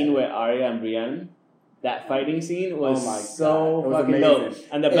fucking scene with Arya and Brienne. That fighting scene was so fucking dope.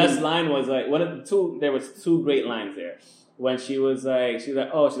 And the best line was like there was 2 great lines there. When she was like,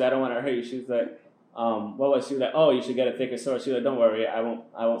 oh, I don't want to hurt you. She was like, what was she was like, oh, you should get a thicker sword. She was like, don't worry, I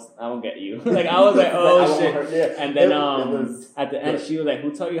won't get you. Like I was like, oh shit. And then at the end she was like,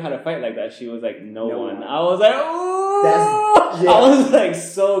 who taught you how to fight like that? She was like, no one. I was like, oh, I was like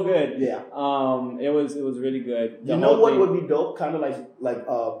so good. Yeah. It was really good. You know what would be dope? Kind of like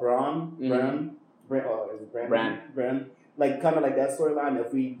Bran. Like kind of like that storyline.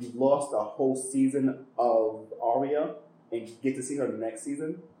 If we lost a whole season of Arya and get to see her next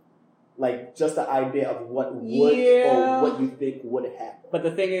season, like just the idea of what would or what you think would happen. But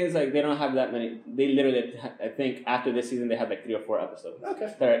the thing is, like, they don't have that many. They literally, I think, after this season, they have like 3 or 4 episodes.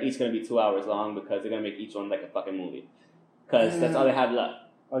 Okay. That are each going to be 2 hours long because they're going to make each one like a fucking movie. Because that's all they have left.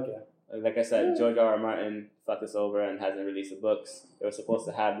 Okay. Like I said, George R. R. Martin fucked us over and hasn't released the books. They were supposed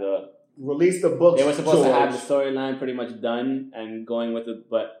to have Release the books. They were supposed to have the storyline pretty much done and going with it,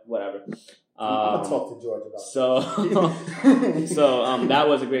 but whatever. I'm gonna talk to George about it. So that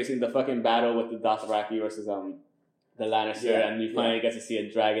was a great scene. The fucking battle with the Dothraki versus the Lannister, and you finally get to see a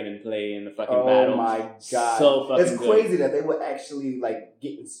dragon in play in the fucking battle. Oh my god! So fucking it's crazy that they were actually like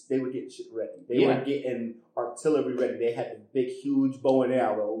getting shit ready. They were getting artillery ready. They had the big, huge bow and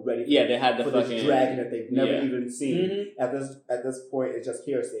arrow ready. They had the fucking this dragon that they've never even seen. Mm-hmm. At this point, it's just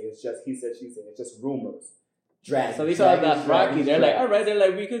hearsay. It's just he said, she said. It's just rumors. Dragon. So they saw Dothraki. They're like, all right. They're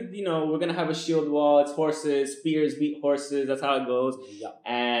like, we could, we're gonna have a shield wall. It's horses. Spears beat horses. That's how it goes. Yep.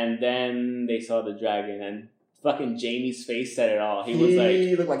 And then they saw the dragon and. Fucking Jamie's face said it all. He was like...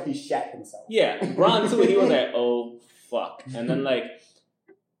 He looked like he shat himself. Yeah. Braun too, he was like, oh, fuck. And then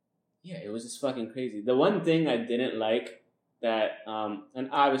it was just fucking crazy. The one thing I didn't like that, and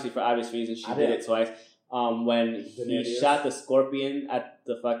obviously for obvious reasons, she did it twice, when he shot the scorpion at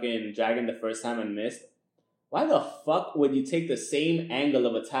the fucking dragon the first time and missed. Why the fuck would you take the same angle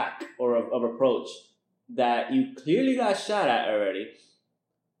of attack or of approach that you clearly got shot at already?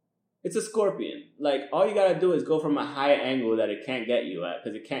 It's a scorpion. Like, all you gotta do is go from a high angle that it can't get you at,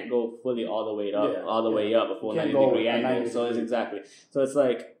 because it can't go fully all the way up, way up, a full 90-degree angle. So it's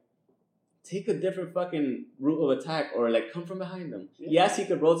like, take a different fucking route of attack, or like come from behind them. Yeah. Yes, he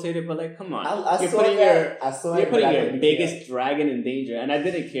could rotate it, but like, come on. You're putting your biggest dragon in danger, and I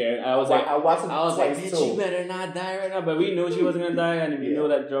didn't care. I was like, bitch, you better not die right now. But we knew she wasn't gonna die, and we knew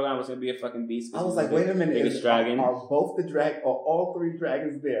that Drogon was gonna be a fucking beast. I was like, wait a minute, biggest dragon. Are both the are all 3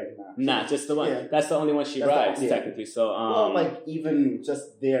 dragons there? Nah, just the one. Yeah. That's the only one she rides technically. So, even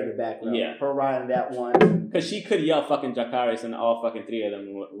just there in the background. Yeah, her riding that one because she could yell fucking Dracarys and all fucking 3 of them,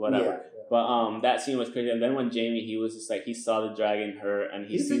 whatever. Yeah. But that scene was crazy. And then when Jamie, he was just like, he saw the dragon, her, and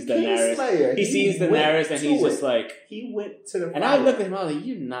he sees Daenerys. He sees Daenerys, and he's just like... He went to the fire. And I looked at him, I was like,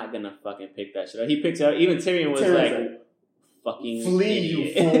 you're not gonna fucking pick that shit up. He picks it up. Even Tyrion was like, fucking flee,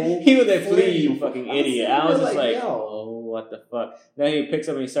 idiot. You fool. He was like, flee, you fucking idiot. I was just like, oh, what the fuck. Then he picks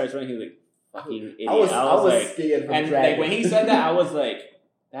up and he starts running. He was like, fucking idiot. I was like, scared from and like when he said that, I was like,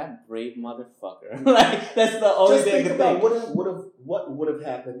 that brave motherfucker. Like, that's the only Just thing I think could about think. what would have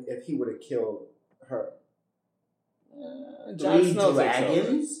happened if he would have killed her. Jon Three Snow takes over.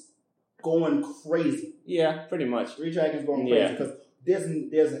 dragons going crazy. Yeah, pretty much. 3 dragons going crazy because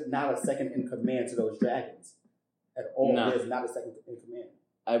there's not a second in command to those dragons at all. No. There's not a second in command.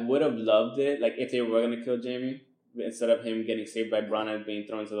 I would have loved it, like, if they were going to kill Jaime, instead of him getting saved by Bronn and being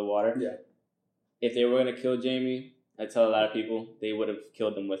thrown into the water. Yeah. If they were going to kill Jaime, I tell a lot of people, they would have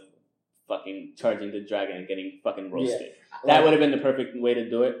killed him with fucking charging the dragon and getting fucking roasted. Yeah. That would have been the perfect way to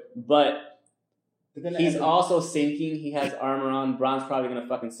do it. But he's also sinking. He has armor on. Bronn's probably going to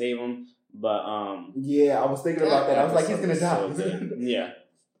fucking save him. But, yeah, I was thinking about that. I was like, he's going to die. So yeah.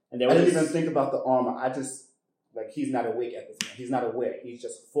 And I didn't even think about the armor. I just, like, he's not awake at this point. He's not aware. He's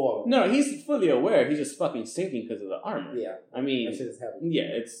just falling. No, he's fully aware. He's just fucking sinking because of the armor. Yeah. I mean, that shit is heavy. yeah,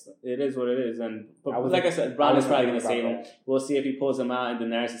 it is what it is. And but like I said, Bronn is probably going to save him. that. We'll see if he pulls him out, and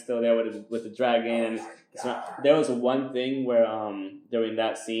Daenerys is still there with the dragon. And God. there was one thing where during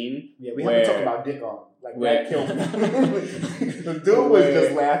that scene, Yeah, we haven't talked about Dick on. Like, where- that killed me. The dude was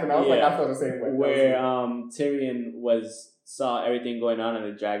just laughing. I was like, I felt the same way. where Tyrion saw everything going on,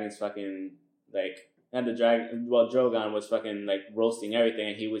 and the dragons fucking like. And the dragon, Drogon was fucking like roasting everything,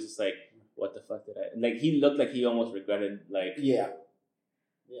 and he was just like, "What the fuck did I?" Like, he looked like he almost regretted like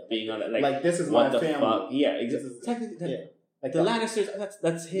being on that. Like this is what my the family. fuck? Yeah, exactly. Like The Lannisters,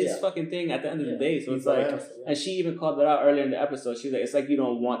 that's his fucking thing at the end of the day. So He's it's like, Lannister, and she even called it out earlier in the episode. She's like, it's like you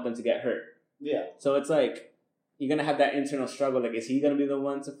don't want them to get hurt. Yeah. So it's like you're gonna have that internal struggle. Like, is he gonna be the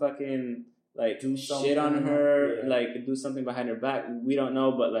one to fucking like Do shit on her, yeah. like do something behind her back? We don't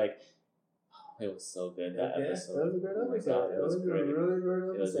know, but like. It was so good, that episode. That was a good Oh my episode. God, It was a great. really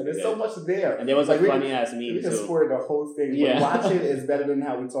good It was episode. really There's so good. much there. And there was Like, a we funny ass meme We can too. spoil the whole thing. Yeah. But watch it is better than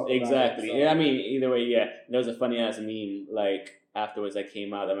how we talk Exactly. about it. Yeah, I mean, either way, yeah. There was a funny ass meme like afterwards that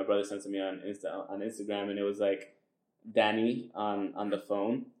came out that my brother sent to me on Instagram, and it was like Danny on the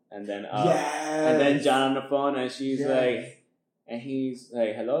phone, and then and then John on the phone, and she's like. And he's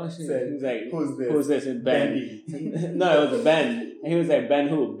like, hello? He's like, Who's this? And Ben. No, it was Ben. And he was like, Ben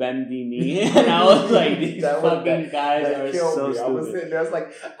who? Ben Dini. And I was like, these fucking guys are so stupid. I was sitting there, I was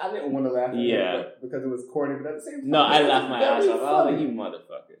like, I didn't want to laugh at it because it was corny, but at the same time. No, I laughed my ass off. I was like, you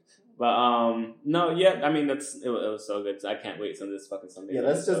motherfuckers. But, no, yeah, I mean, it was so good. So I can't wait till this fucking Sunday. Yeah,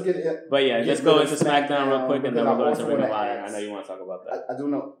 let's just get it. But yeah, let's go into SmackDown real quick, and then we'll go into Ring of wanna Honor. ask- I know you want to talk about that. I do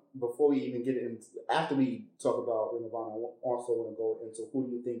know, before we even get into, after we talk about Ring of Honor, I also want to go into who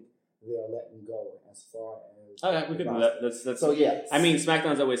do you think they're letting go as far as. Okay, we can do that. Let's. So, yeah. I mean,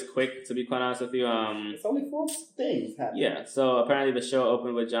 SmackDown's always quick, to be quite honest with you. It's only 4 things happening. Yeah, so apparently the show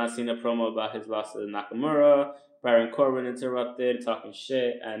opened with John Cena promo about his loss to Nakamura. Baron Corbin interrupted, talking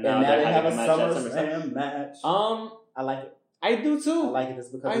shit, and now they're they have having a a match at SummerSlam. SummerSlam match. I like it. I do too. I like it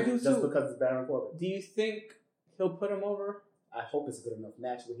just because it's Baron Corbin. Do you think he'll put him over? I hope it's a good enough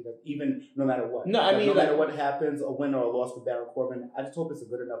match where he does, even no matter what. No, I mean, no matter what happens, a win or a loss for Baron Corbin, I just hope it's a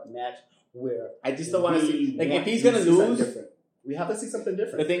good enough match where I just don't want to see, like, if he's gonna see something lose. different. We have to see something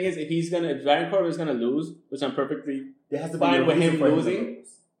different. The thing is, if Baron Corbin is gonna lose, which I'm perfectly there has to be fine a with reason him for to losing. lose.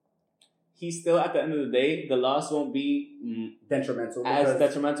 He's still, at the end of the day, the loss won't be detrimental. as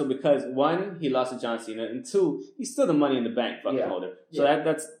detrimental because one, he lost to John Cena, and two, he's still the Money in the Bank fucking holder. So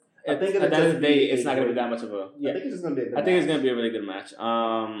that's. I think at the end of the day, it's not going to be that much of a. Yeah. I think it's just going to be a good I think it's going to be a really good match.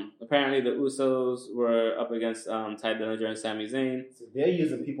 Apparently, the Usos were up against Ty Dillinger and Sami Zayn. So they're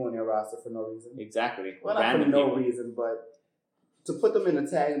using people in their roster for no reason. Exactly. Well, not for no reason, but to put them in a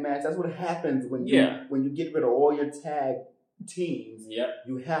tag match, that's what happens when you get rid of all your tag teams. Yep.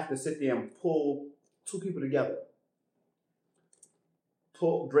 You have to sit there and pull 2 people together.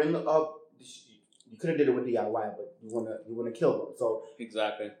 Bring up. You could have did it with DIY, but you wanna kill them. So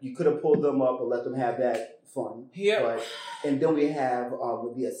exactly, you could have pulled them up and let them have that fun. Yeah. And then we have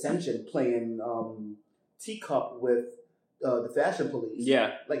with the Ascension playing teacup with the Fashion Police.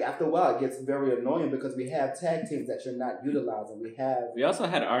 Yeah. Like after a while, it gets very annoying because we have tag teams that you're not utilizing. We also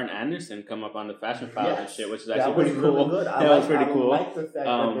had Arn Anderson come up on the Fashion Files and shit, which is actually pretty cool. Really good. That was pretty cool. I like the fact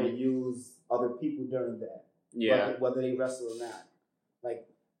that they use other people during that. Yeah. Whether they wrestle or not. Like,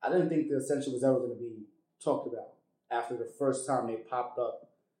 I didn't think the Ascension was ever going to be talked about after the first time they popped up,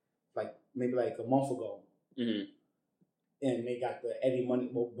 like maybe like a month ago. Mm-hmm. And they got the Eddie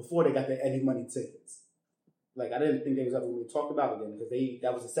Money, before they got the Eddie Money tickets. Like, I didn't think they was ever going to be talked about again because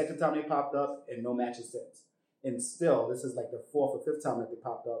that was the second time they popped up and no matches since. And still, this is like the 4th or 5th time that they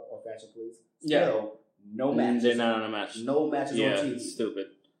popped up on Fashion Police. Still, no matches. They're not on a match. No matches on TV. It's stupid.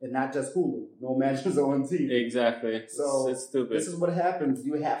 And not just Hulu. No matches on TV. Exactly. So it's stupid. This is what happens.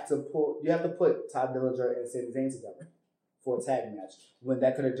 You have to put Ty Dillinger and Sami Zayn together. for a tag match when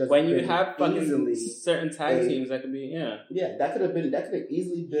that could have just when been you have fucking easily certain tag teams that could be that could have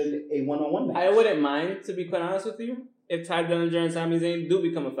easily been a one-on-one match. I wouldn't mind, to be quite honest with you, if Ty Dillinger and Sami Zayn do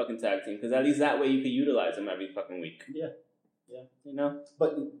become a fucking tag team, because at least that way you could utilize them every fucking week. Yeah. You know,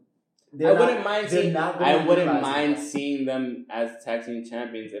 but I wouldn't mind seeing them as tag team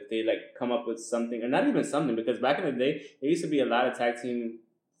champions if they like come up with something, or not even something, because back in the day there used to be a lot of tag teams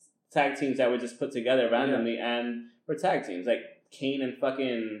that were just put together randomly and were tag teams, like Kane and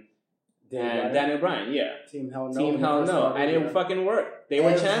fucking Daniel Bryan, Team Hell No, and it fucking worked. They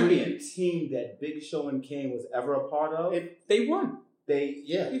were champions. Team that Big Show and Kane was ever a part of, they won. They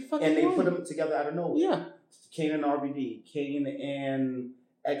won. Put them together out of nowhere. Yeah, Kane and RVD, Kane and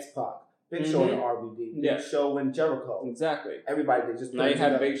X-Pac, Big Show and RVD, Big Show and Jericho. Exactly. Everybody they just now you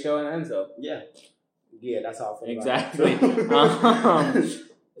have Big Show and Enzo. Yeah, that's how I feel. Exactly.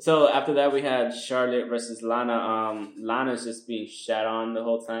 So after that, we had Charlotte versus Lana. Lana's just being shat on the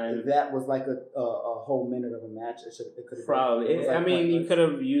whole time. That was like a whole minute of a match. It could have probably. I mean, you could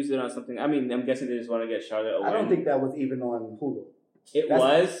have used it on something. I mean, I'm guessing they just want to get Charlotte a win. I don't think that was even on Hulu. It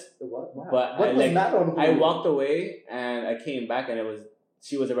was. Wow. But what was not on Hulu? I walked away and I came back and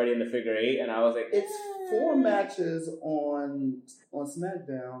she was already in the figure 8, and I was like, it's 4 matches on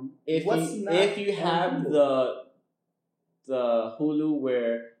SmackDown. If you have the Hulu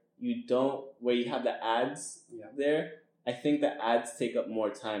where you have the ads there, I think the ads take up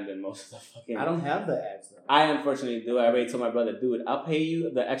more time than most of the fucking. I don't have the ads though. I unfortunately do. I already told my brother, dude, I'll pay you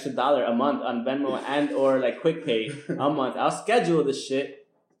the extra $1 a month on Venmo and or like Quick Pay a month. I'll schedule the shit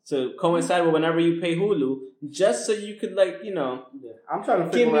to coincide with whenever you pay Hulu, just so you could I'm trying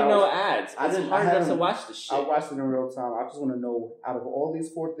to give me no ads. It's hard enough to watch the shit. I watched it in real time. I just want to know, out of all these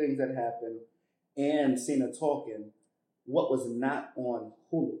 4 things that happened and Cena talking, what was not on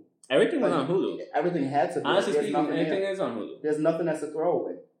Hulu? Everything was on Hulu. Everything had to be. Honestly speaking, anything is on Hulu. There's nothing that's a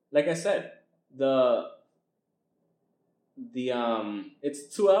throwaway. Like I said, it's a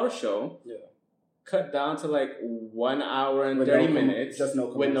 2-hour show. Yeah. Cut down to like 1 hour and 30 minutes. Just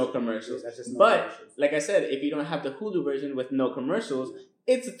with no commercials. That's just no but commercials. Like I said, if you don't have the Hulu version with no commercials,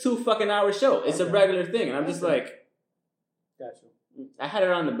 it's a 2 fucking hour show. It's a regular thing, and I'm just like, gotcha. I had it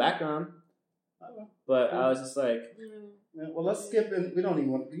on the background, but I was just like, well, let's skip and we don't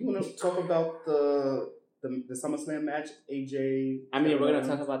even want. Do you want to talk about the SummerSlam match? AJ. I mean, we're gonna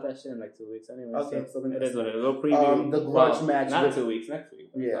talk about that shit in like 2 weeks anyway. Okay, so it is what it is. We'll preview the grudge match. Not 2 weeks. Next week.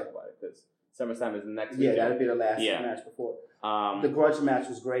 We'll talk about it because SummerSlam is the next week. Yeah, that'll be the last match before. The grudge match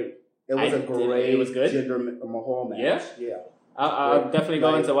was great. It was It was good. Jinder Mahal match. Yeah. I'll definitely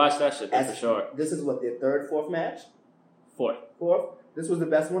go in to watch that shit for sure. This is what, their 3rd, 4th match? 4th. This was the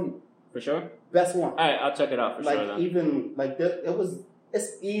best one. For sure? Best one. Alright, I'll check it out for sure then. It's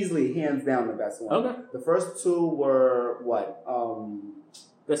easily hands down the best one. Okay. The first 2 were what?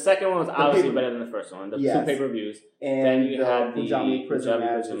 The second one was obviously better than the first one. The 2 pay-per-views. And then you had the Punjabi prison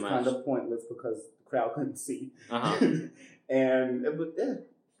match was kind of pointless because the crowd couldn't see. And that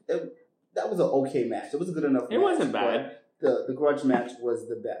was an okay match. It was a good enough match. It wasn't bad. The grudge match was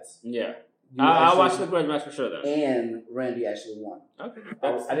the best. Yeah. I'll watch the grudge match for sure, though. And Randy actually won. Okay.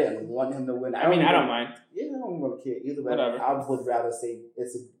 I didn't want him to win. I don't mind. Yeah, I don't really care either. But I would rather say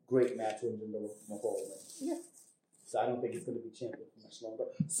it's a great match when Jinder Mahal wins. Yeah. So I don't think it's going to be champion for much longer.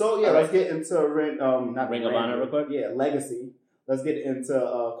 So yeah, let's get into Ring of Honor real quick. Yeah, Legacy. Let's get into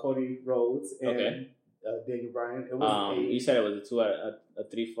Cody Rhodes and Daniel Bryan. It was you said it was a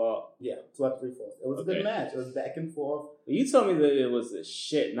 3 fall. Yeah, 2 out of 3 falls. It was a good match. It was back and forth. You told me that it was a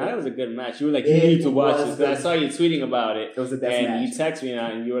shit. Not that it was a good match. You were like, you need to watch this. I saw you tweeting about it. It was the best match. And you texted me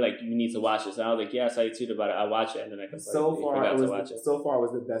and you were like, you need to watch this. And I was like, yeah, I saw you tweet about it. I watched it, and then I So far, it was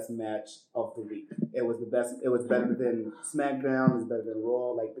the best match of the week. It was the best. It was better than SmackDown. It was better than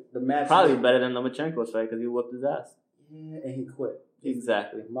Raw. Like the match. Probably better than Lomachenko's fight because he whooped his ass. Yeah, and he quit.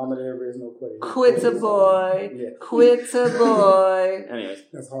 Exactly. Mama, there is no quitting. Quitter boy. Yeah. Quitter boy. Anyways.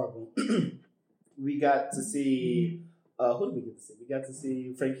 That's horrible. We got to see... who did we get to see? We got to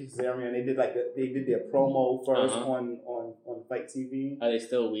see Frankie Kazarian. They did their promo first on Fight TV. Are they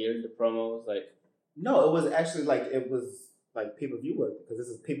still weird, the promos? No, it was actually pay-per-view worthy because this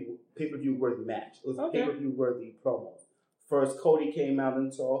is pay-per-view worthy match. It was a pay-per-view worthy promo. First, Cody came out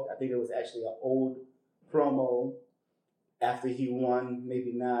and talked. I think it was actually an old promo after he won,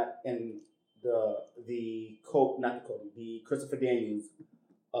 maybe not. And the Christopher Daniels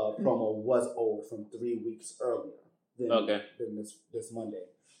promo was old from 3 weeks earlier than this Monday.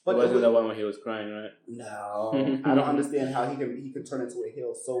 But it wasn't the one where he was crying, right? No, I don't understand how he can turn into a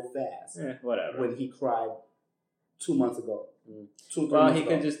heel so fast. Whatever. When he cried 2 months ago, 2-3 months ago. Well, he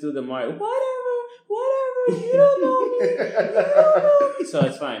could just do the Mario. Whatever. You don't know me. You don't know me. So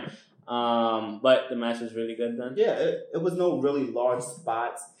it's fine. But the match was really good then. Yeah, it was no really large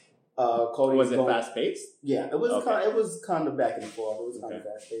spots. Cody was it fast paced? Yeah, it was. Okay. It was kind of back and forth. It was kind of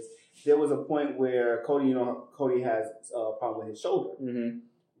fast paced. There was a point where Cody has a problem with his shoulder. Mm-hmm.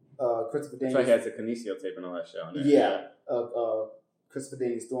 Christopher Daniels. That's why he has the kinesio tape and all that shit on there. Yeah. Christopher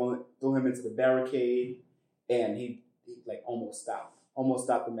Daniels threw him into the barricade, and he like almost stopped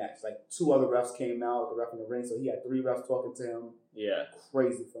the match. Like 2 other refs came out, the ref in the ring, so he had 3 refs talking to him. Yeah.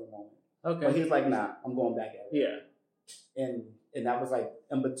 Crazy for a moment. Okay. But he was like, nah, I'm going back at it. Yeah. And that was like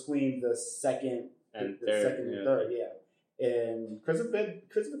in between the second and third, yeah. And Christopher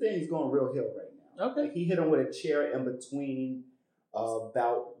Daniels going real heel right now. Okay. Like, he hit him with a chair in between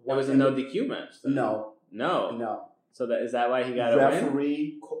about one. It was a no DQ match. Then. No. So is that why he got a win?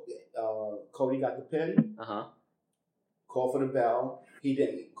 Referee, Cody got the pin. Called for the bell. He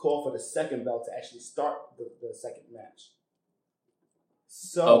didn't call for the second bell to actually start the second match.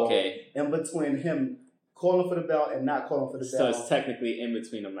 So in between him calling for the bell and not calling for the bell. So it's technically in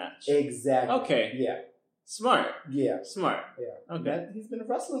between a match. Exactly. Okay. Yeah. Smart. Yeah. Smart. Yeah. Okay. He's been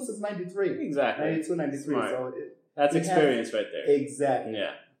wrestling since 93. Exactly. 92, 93. Smart. So that's experience right there. Exactly.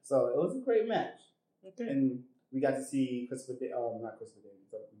 Yeah. So it was a great match. Okay. And we got to see not Christopher Daniels,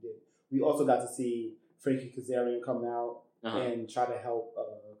 but we did. We also got to see Frankie Kazarian come out and try to help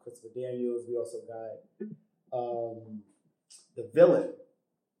Christopher Daniels. We also got the villain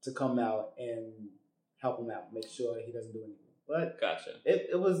to come out and help him out, make sure he doesn't do anything. But gotcha.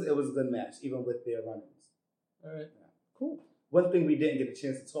 It was a good match, even with their run-ins. All right. Yeah. Cool. One thing we didn't get a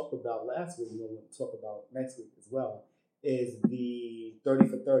chance to talk about last week, and we'll talk about next week as well, is the 30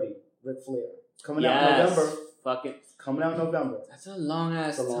 for 30, Ric Flair. Coming out in November. Coming out in November. That's a long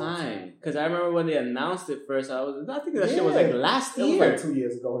ass time. Because I remember when they announced it first, I think that shit was like last year. It was like 2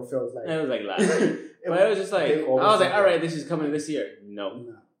 years ago, it feels like. It was like last year. But it was just like, I was like, all right, this is coming this year. No.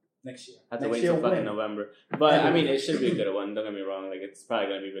 Next year. I have to wait till fucking November. But I mean, it should be a good one. Don't get me wrong. Like, it's probably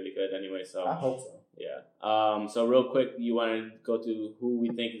going to be really good anyway. So I hope so. Yeah. So real quick, you want to go to who we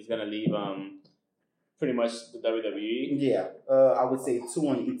think is going to leave pretty much the WWE? Yeah. I would say 2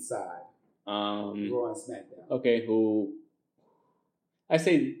 on each side. Raw and SmackDown. Okay, who? I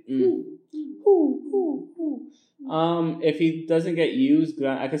say who? If he doesn't get used,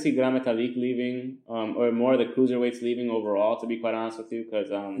 I can see Gran Metalik leaving, or more of the cruiserweights leaving overall. To be quite honest with you, because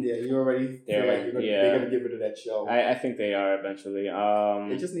you already feel like they're gonna give it to that show. I think they are eventually.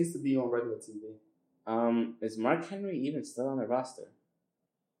 It just needs to be on regular TV. Is Mark Henry even still on the roster?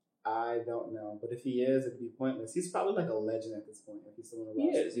 I don't know, but if he is, it'd be pointless. He's probably like a legend at this point. If he's still on the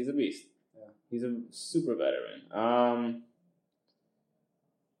roster, he is. He's a beast. Yeah, he's a super veteran. I'm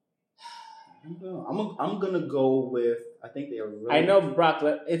gonna go with. I think they are. Really I know Brock.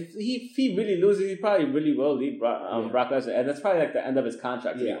 If he really loses, he probably really will leave Brock Lesnar, and that's probably like the end of his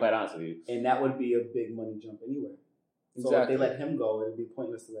contract. To be quite honest with you, and that would be a big money jump anyway. So if they let him go, it'd be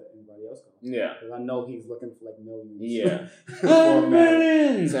pointless to let anybody else go. Yeah, because I know he's looking for like millions. Yeah,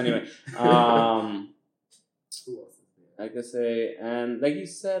 millions. Anyway, who else is there? I could say, and like you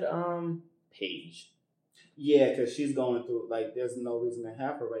said, Paige. Yeah, because she's going through, like, there's no reason to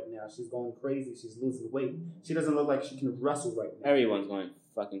have her right now. She's going crazy. She's losing weight. She doesn't look like she can wrestle right now. Everyone's going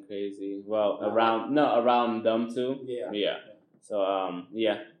fucking crazy. Well, around them too. Yeah. So,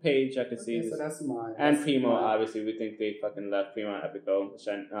 Paige, I could see. So that's mine. And that's Primo, mine. obviously, we think they fucking left Primo and Epico,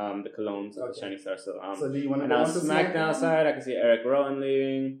 the Colognes of the Shining Star. So do you want to go on the SmackDown side? I can see Eric Rowan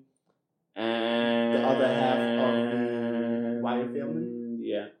leaving. And the other half of the Wyatt family?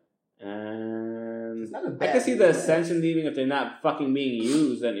 Yeah. And I can see the Ascension leaving if they're not fucking being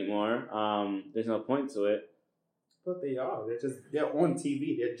used anymore. There's no point to it. But they are. They're on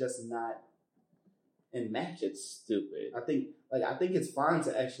TV. They're just not in matches. It's stupid. I think it's fine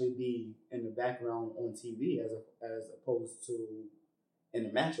to actually be in the background on TV as opposed to in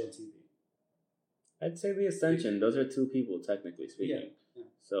a match on TV. I'd say the Ascension. Those are 2 people, technically speaking. Yeah.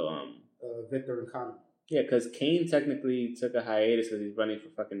 So Victor and Connor. Yeah, because Kane technically took a hiatus because he's running for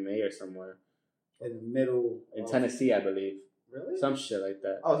fucking mayor somewhere. In the middle. In Tennessee, I believe. Really? Some shit like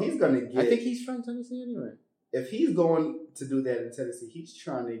that. Oh, he's going to get... I think he's from Tennessee anyway. If he's going to do that in Tennessee, he's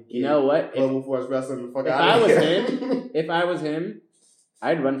trying to get... You know what? Global Force Wrestling the fuck out of here. If I was him,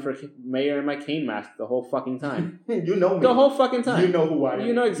 I'd run for mayor in my Kane mask the whole fucking time. You know me. The whole fucking time. You know who I am.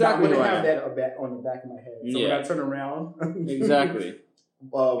 You know exactly who I am. I'm going to have that on the back of my head. So when I turn around... Exactly.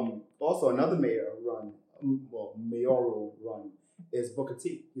 Also, another mayoral run is Booker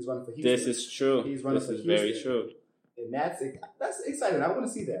T. He's running for Houston. This is true. He's running for Houston. Very true. And that's exciting. I want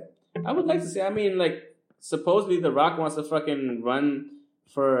to see that. I would like to see. I mean, like, supposedly The Rock wants to fucking run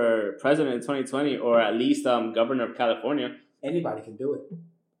for president in 2020, or at least governor of California. Anybody can do it.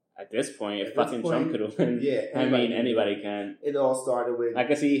 At this point, if At fucking this point, Trump could win, yeah, I mean, anybody can. It all started with... I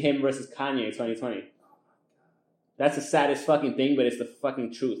can see him versus Kanye in 2020. That's the saddest fucking thing, but it's the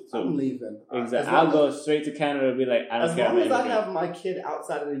fucking truth. So I'm leaving. Exactly. I'll go straight to Canada and be like, I don't care about anything. As long as I have my kid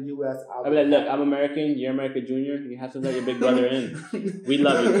outside of the U.S., I'll be like, look, I'm American, you're America Junior, you have to let your big brother in. We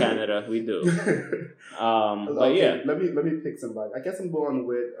love you, Canada. We do. But yeah. Let me pick somebody. I guess I'm going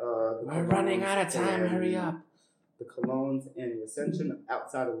with... We're running out of time. Hurry up. The Colognes and the Ascension.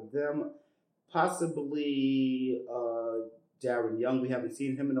 Outside of them, possibly Darren Young. We haven't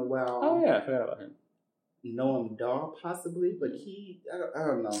seen him in a while. Oh, yeah. I forgot about him. Noam Dar, possibly, but I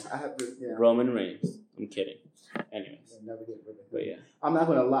don't know. I have to, yeah. Roman Reigns. I'm kidding. Anyways. I'll never get rid of him. But yeah. I'm not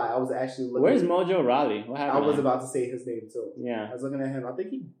going to lie. I was actually looking. Where's Mojo Rawley? What happened? I was about to say his name, too. Yeah. I was looking at him. I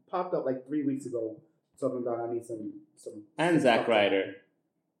think he popped up like 3 weeks ago talking about I need some and Zack Ryder.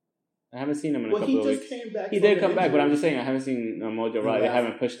 I haven't seen him in a couple of weeks. Came back. He did come back, but I'm just saying I haven't seen Mojo Rawley. They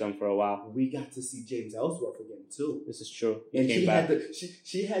haven't pushed him for a while. We got to see James Ellsworth again too. This is true. He came back.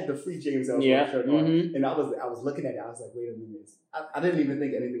 She had the free James Ellsworth shirt on, and I was looking at it. I was like, wait a minute. I didn't even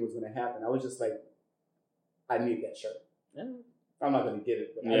think anything was going to happen. I was just like, I need that shirt. Yeah. I'm not going to get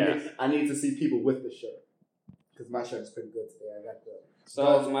it, but I need to see people with the shirt because my shirt is pretty good today. I got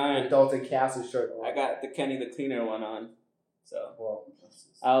the Dalton Castle shirt on. I got the Kenny the Cleaner one on. So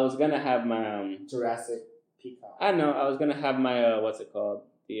I was gonna have my Jurassic Peacock. I know. I was gonna have my what's it called?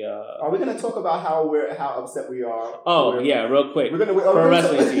 The Are we gonna talk about how upset we are? Oh yeah, real quick. For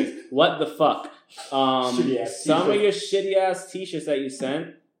wrestling tees. What the fuck? Some of your shitty ass t-shirts that you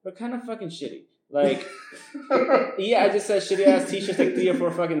sent were kind of fucking shitty. Like, yeah, I just said shitty ass t-shirts like 3 or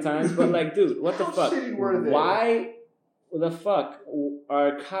 4 fucking times. But like, dude, what the fuck? Why the fuck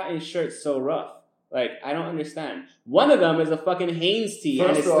are cotton shirts so rough? Like, I don't understand. One of them is a fucking Hanes tee, and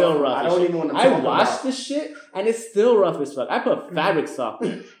it's still rough. I don't even want to I washed this shit, and it's still rough as fuck. I put fabric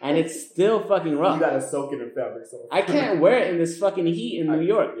softener, and it's still fucking rough. You gotta soak it in fabric softener. I can't wear it in this fucking heat in New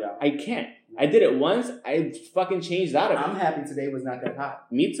York. Yeah. I can't. I did it once. I fucking changed out of it. I'm happy today was not that hot.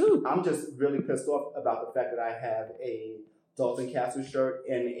 Me too. I'm just really pissed off about the fact that I have a Dalton Castle shirt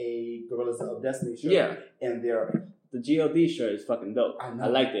and a Gorillas of Destiny shirt. Yeah. And they're... The GOD shirt is fucking dope. I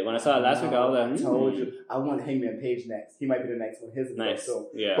liked it. When I saw it last week, I was like, I told you. I want Hangman Page next. He might be the next one. His is nice. So.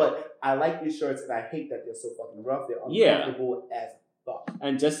 Yeah. But I like these shirts, and I hate that they're so fucking rough. They're uncomfortable as fuck.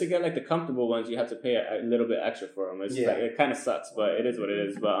 And just to get like the comfortable ones, you have to pay a little bit extra for them. It's like, it kind of sucks, but it is what it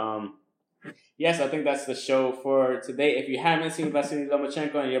is. But yes, I think that's the show for today. If you haven't seen Vasily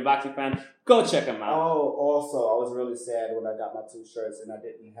Lomachenko and you're a boxing fan, go check him out. Oh, also, I was really sad when I got my 2 shirts and I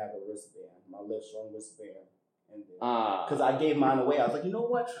didn't have a wristband, my Livestrong wristband. Because I gave mine away. I was like, you know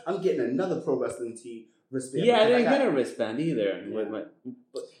what? I'm getting another pro wrestling tee wristband. Yeah, I didn't get a wristband either. Yeah.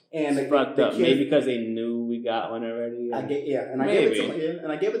 And they fucked up. Maybe because they knew we got one already. I gave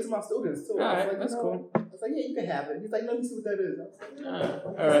it to my students too. All right, that's cool. I was like, yeah, you can have it. He's like, let me see what that is. I was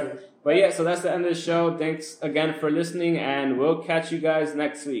like, all right. But yeah, so that's the end of the show. Thanks again for listening, and we'll catch you guys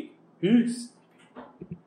next week. Peace.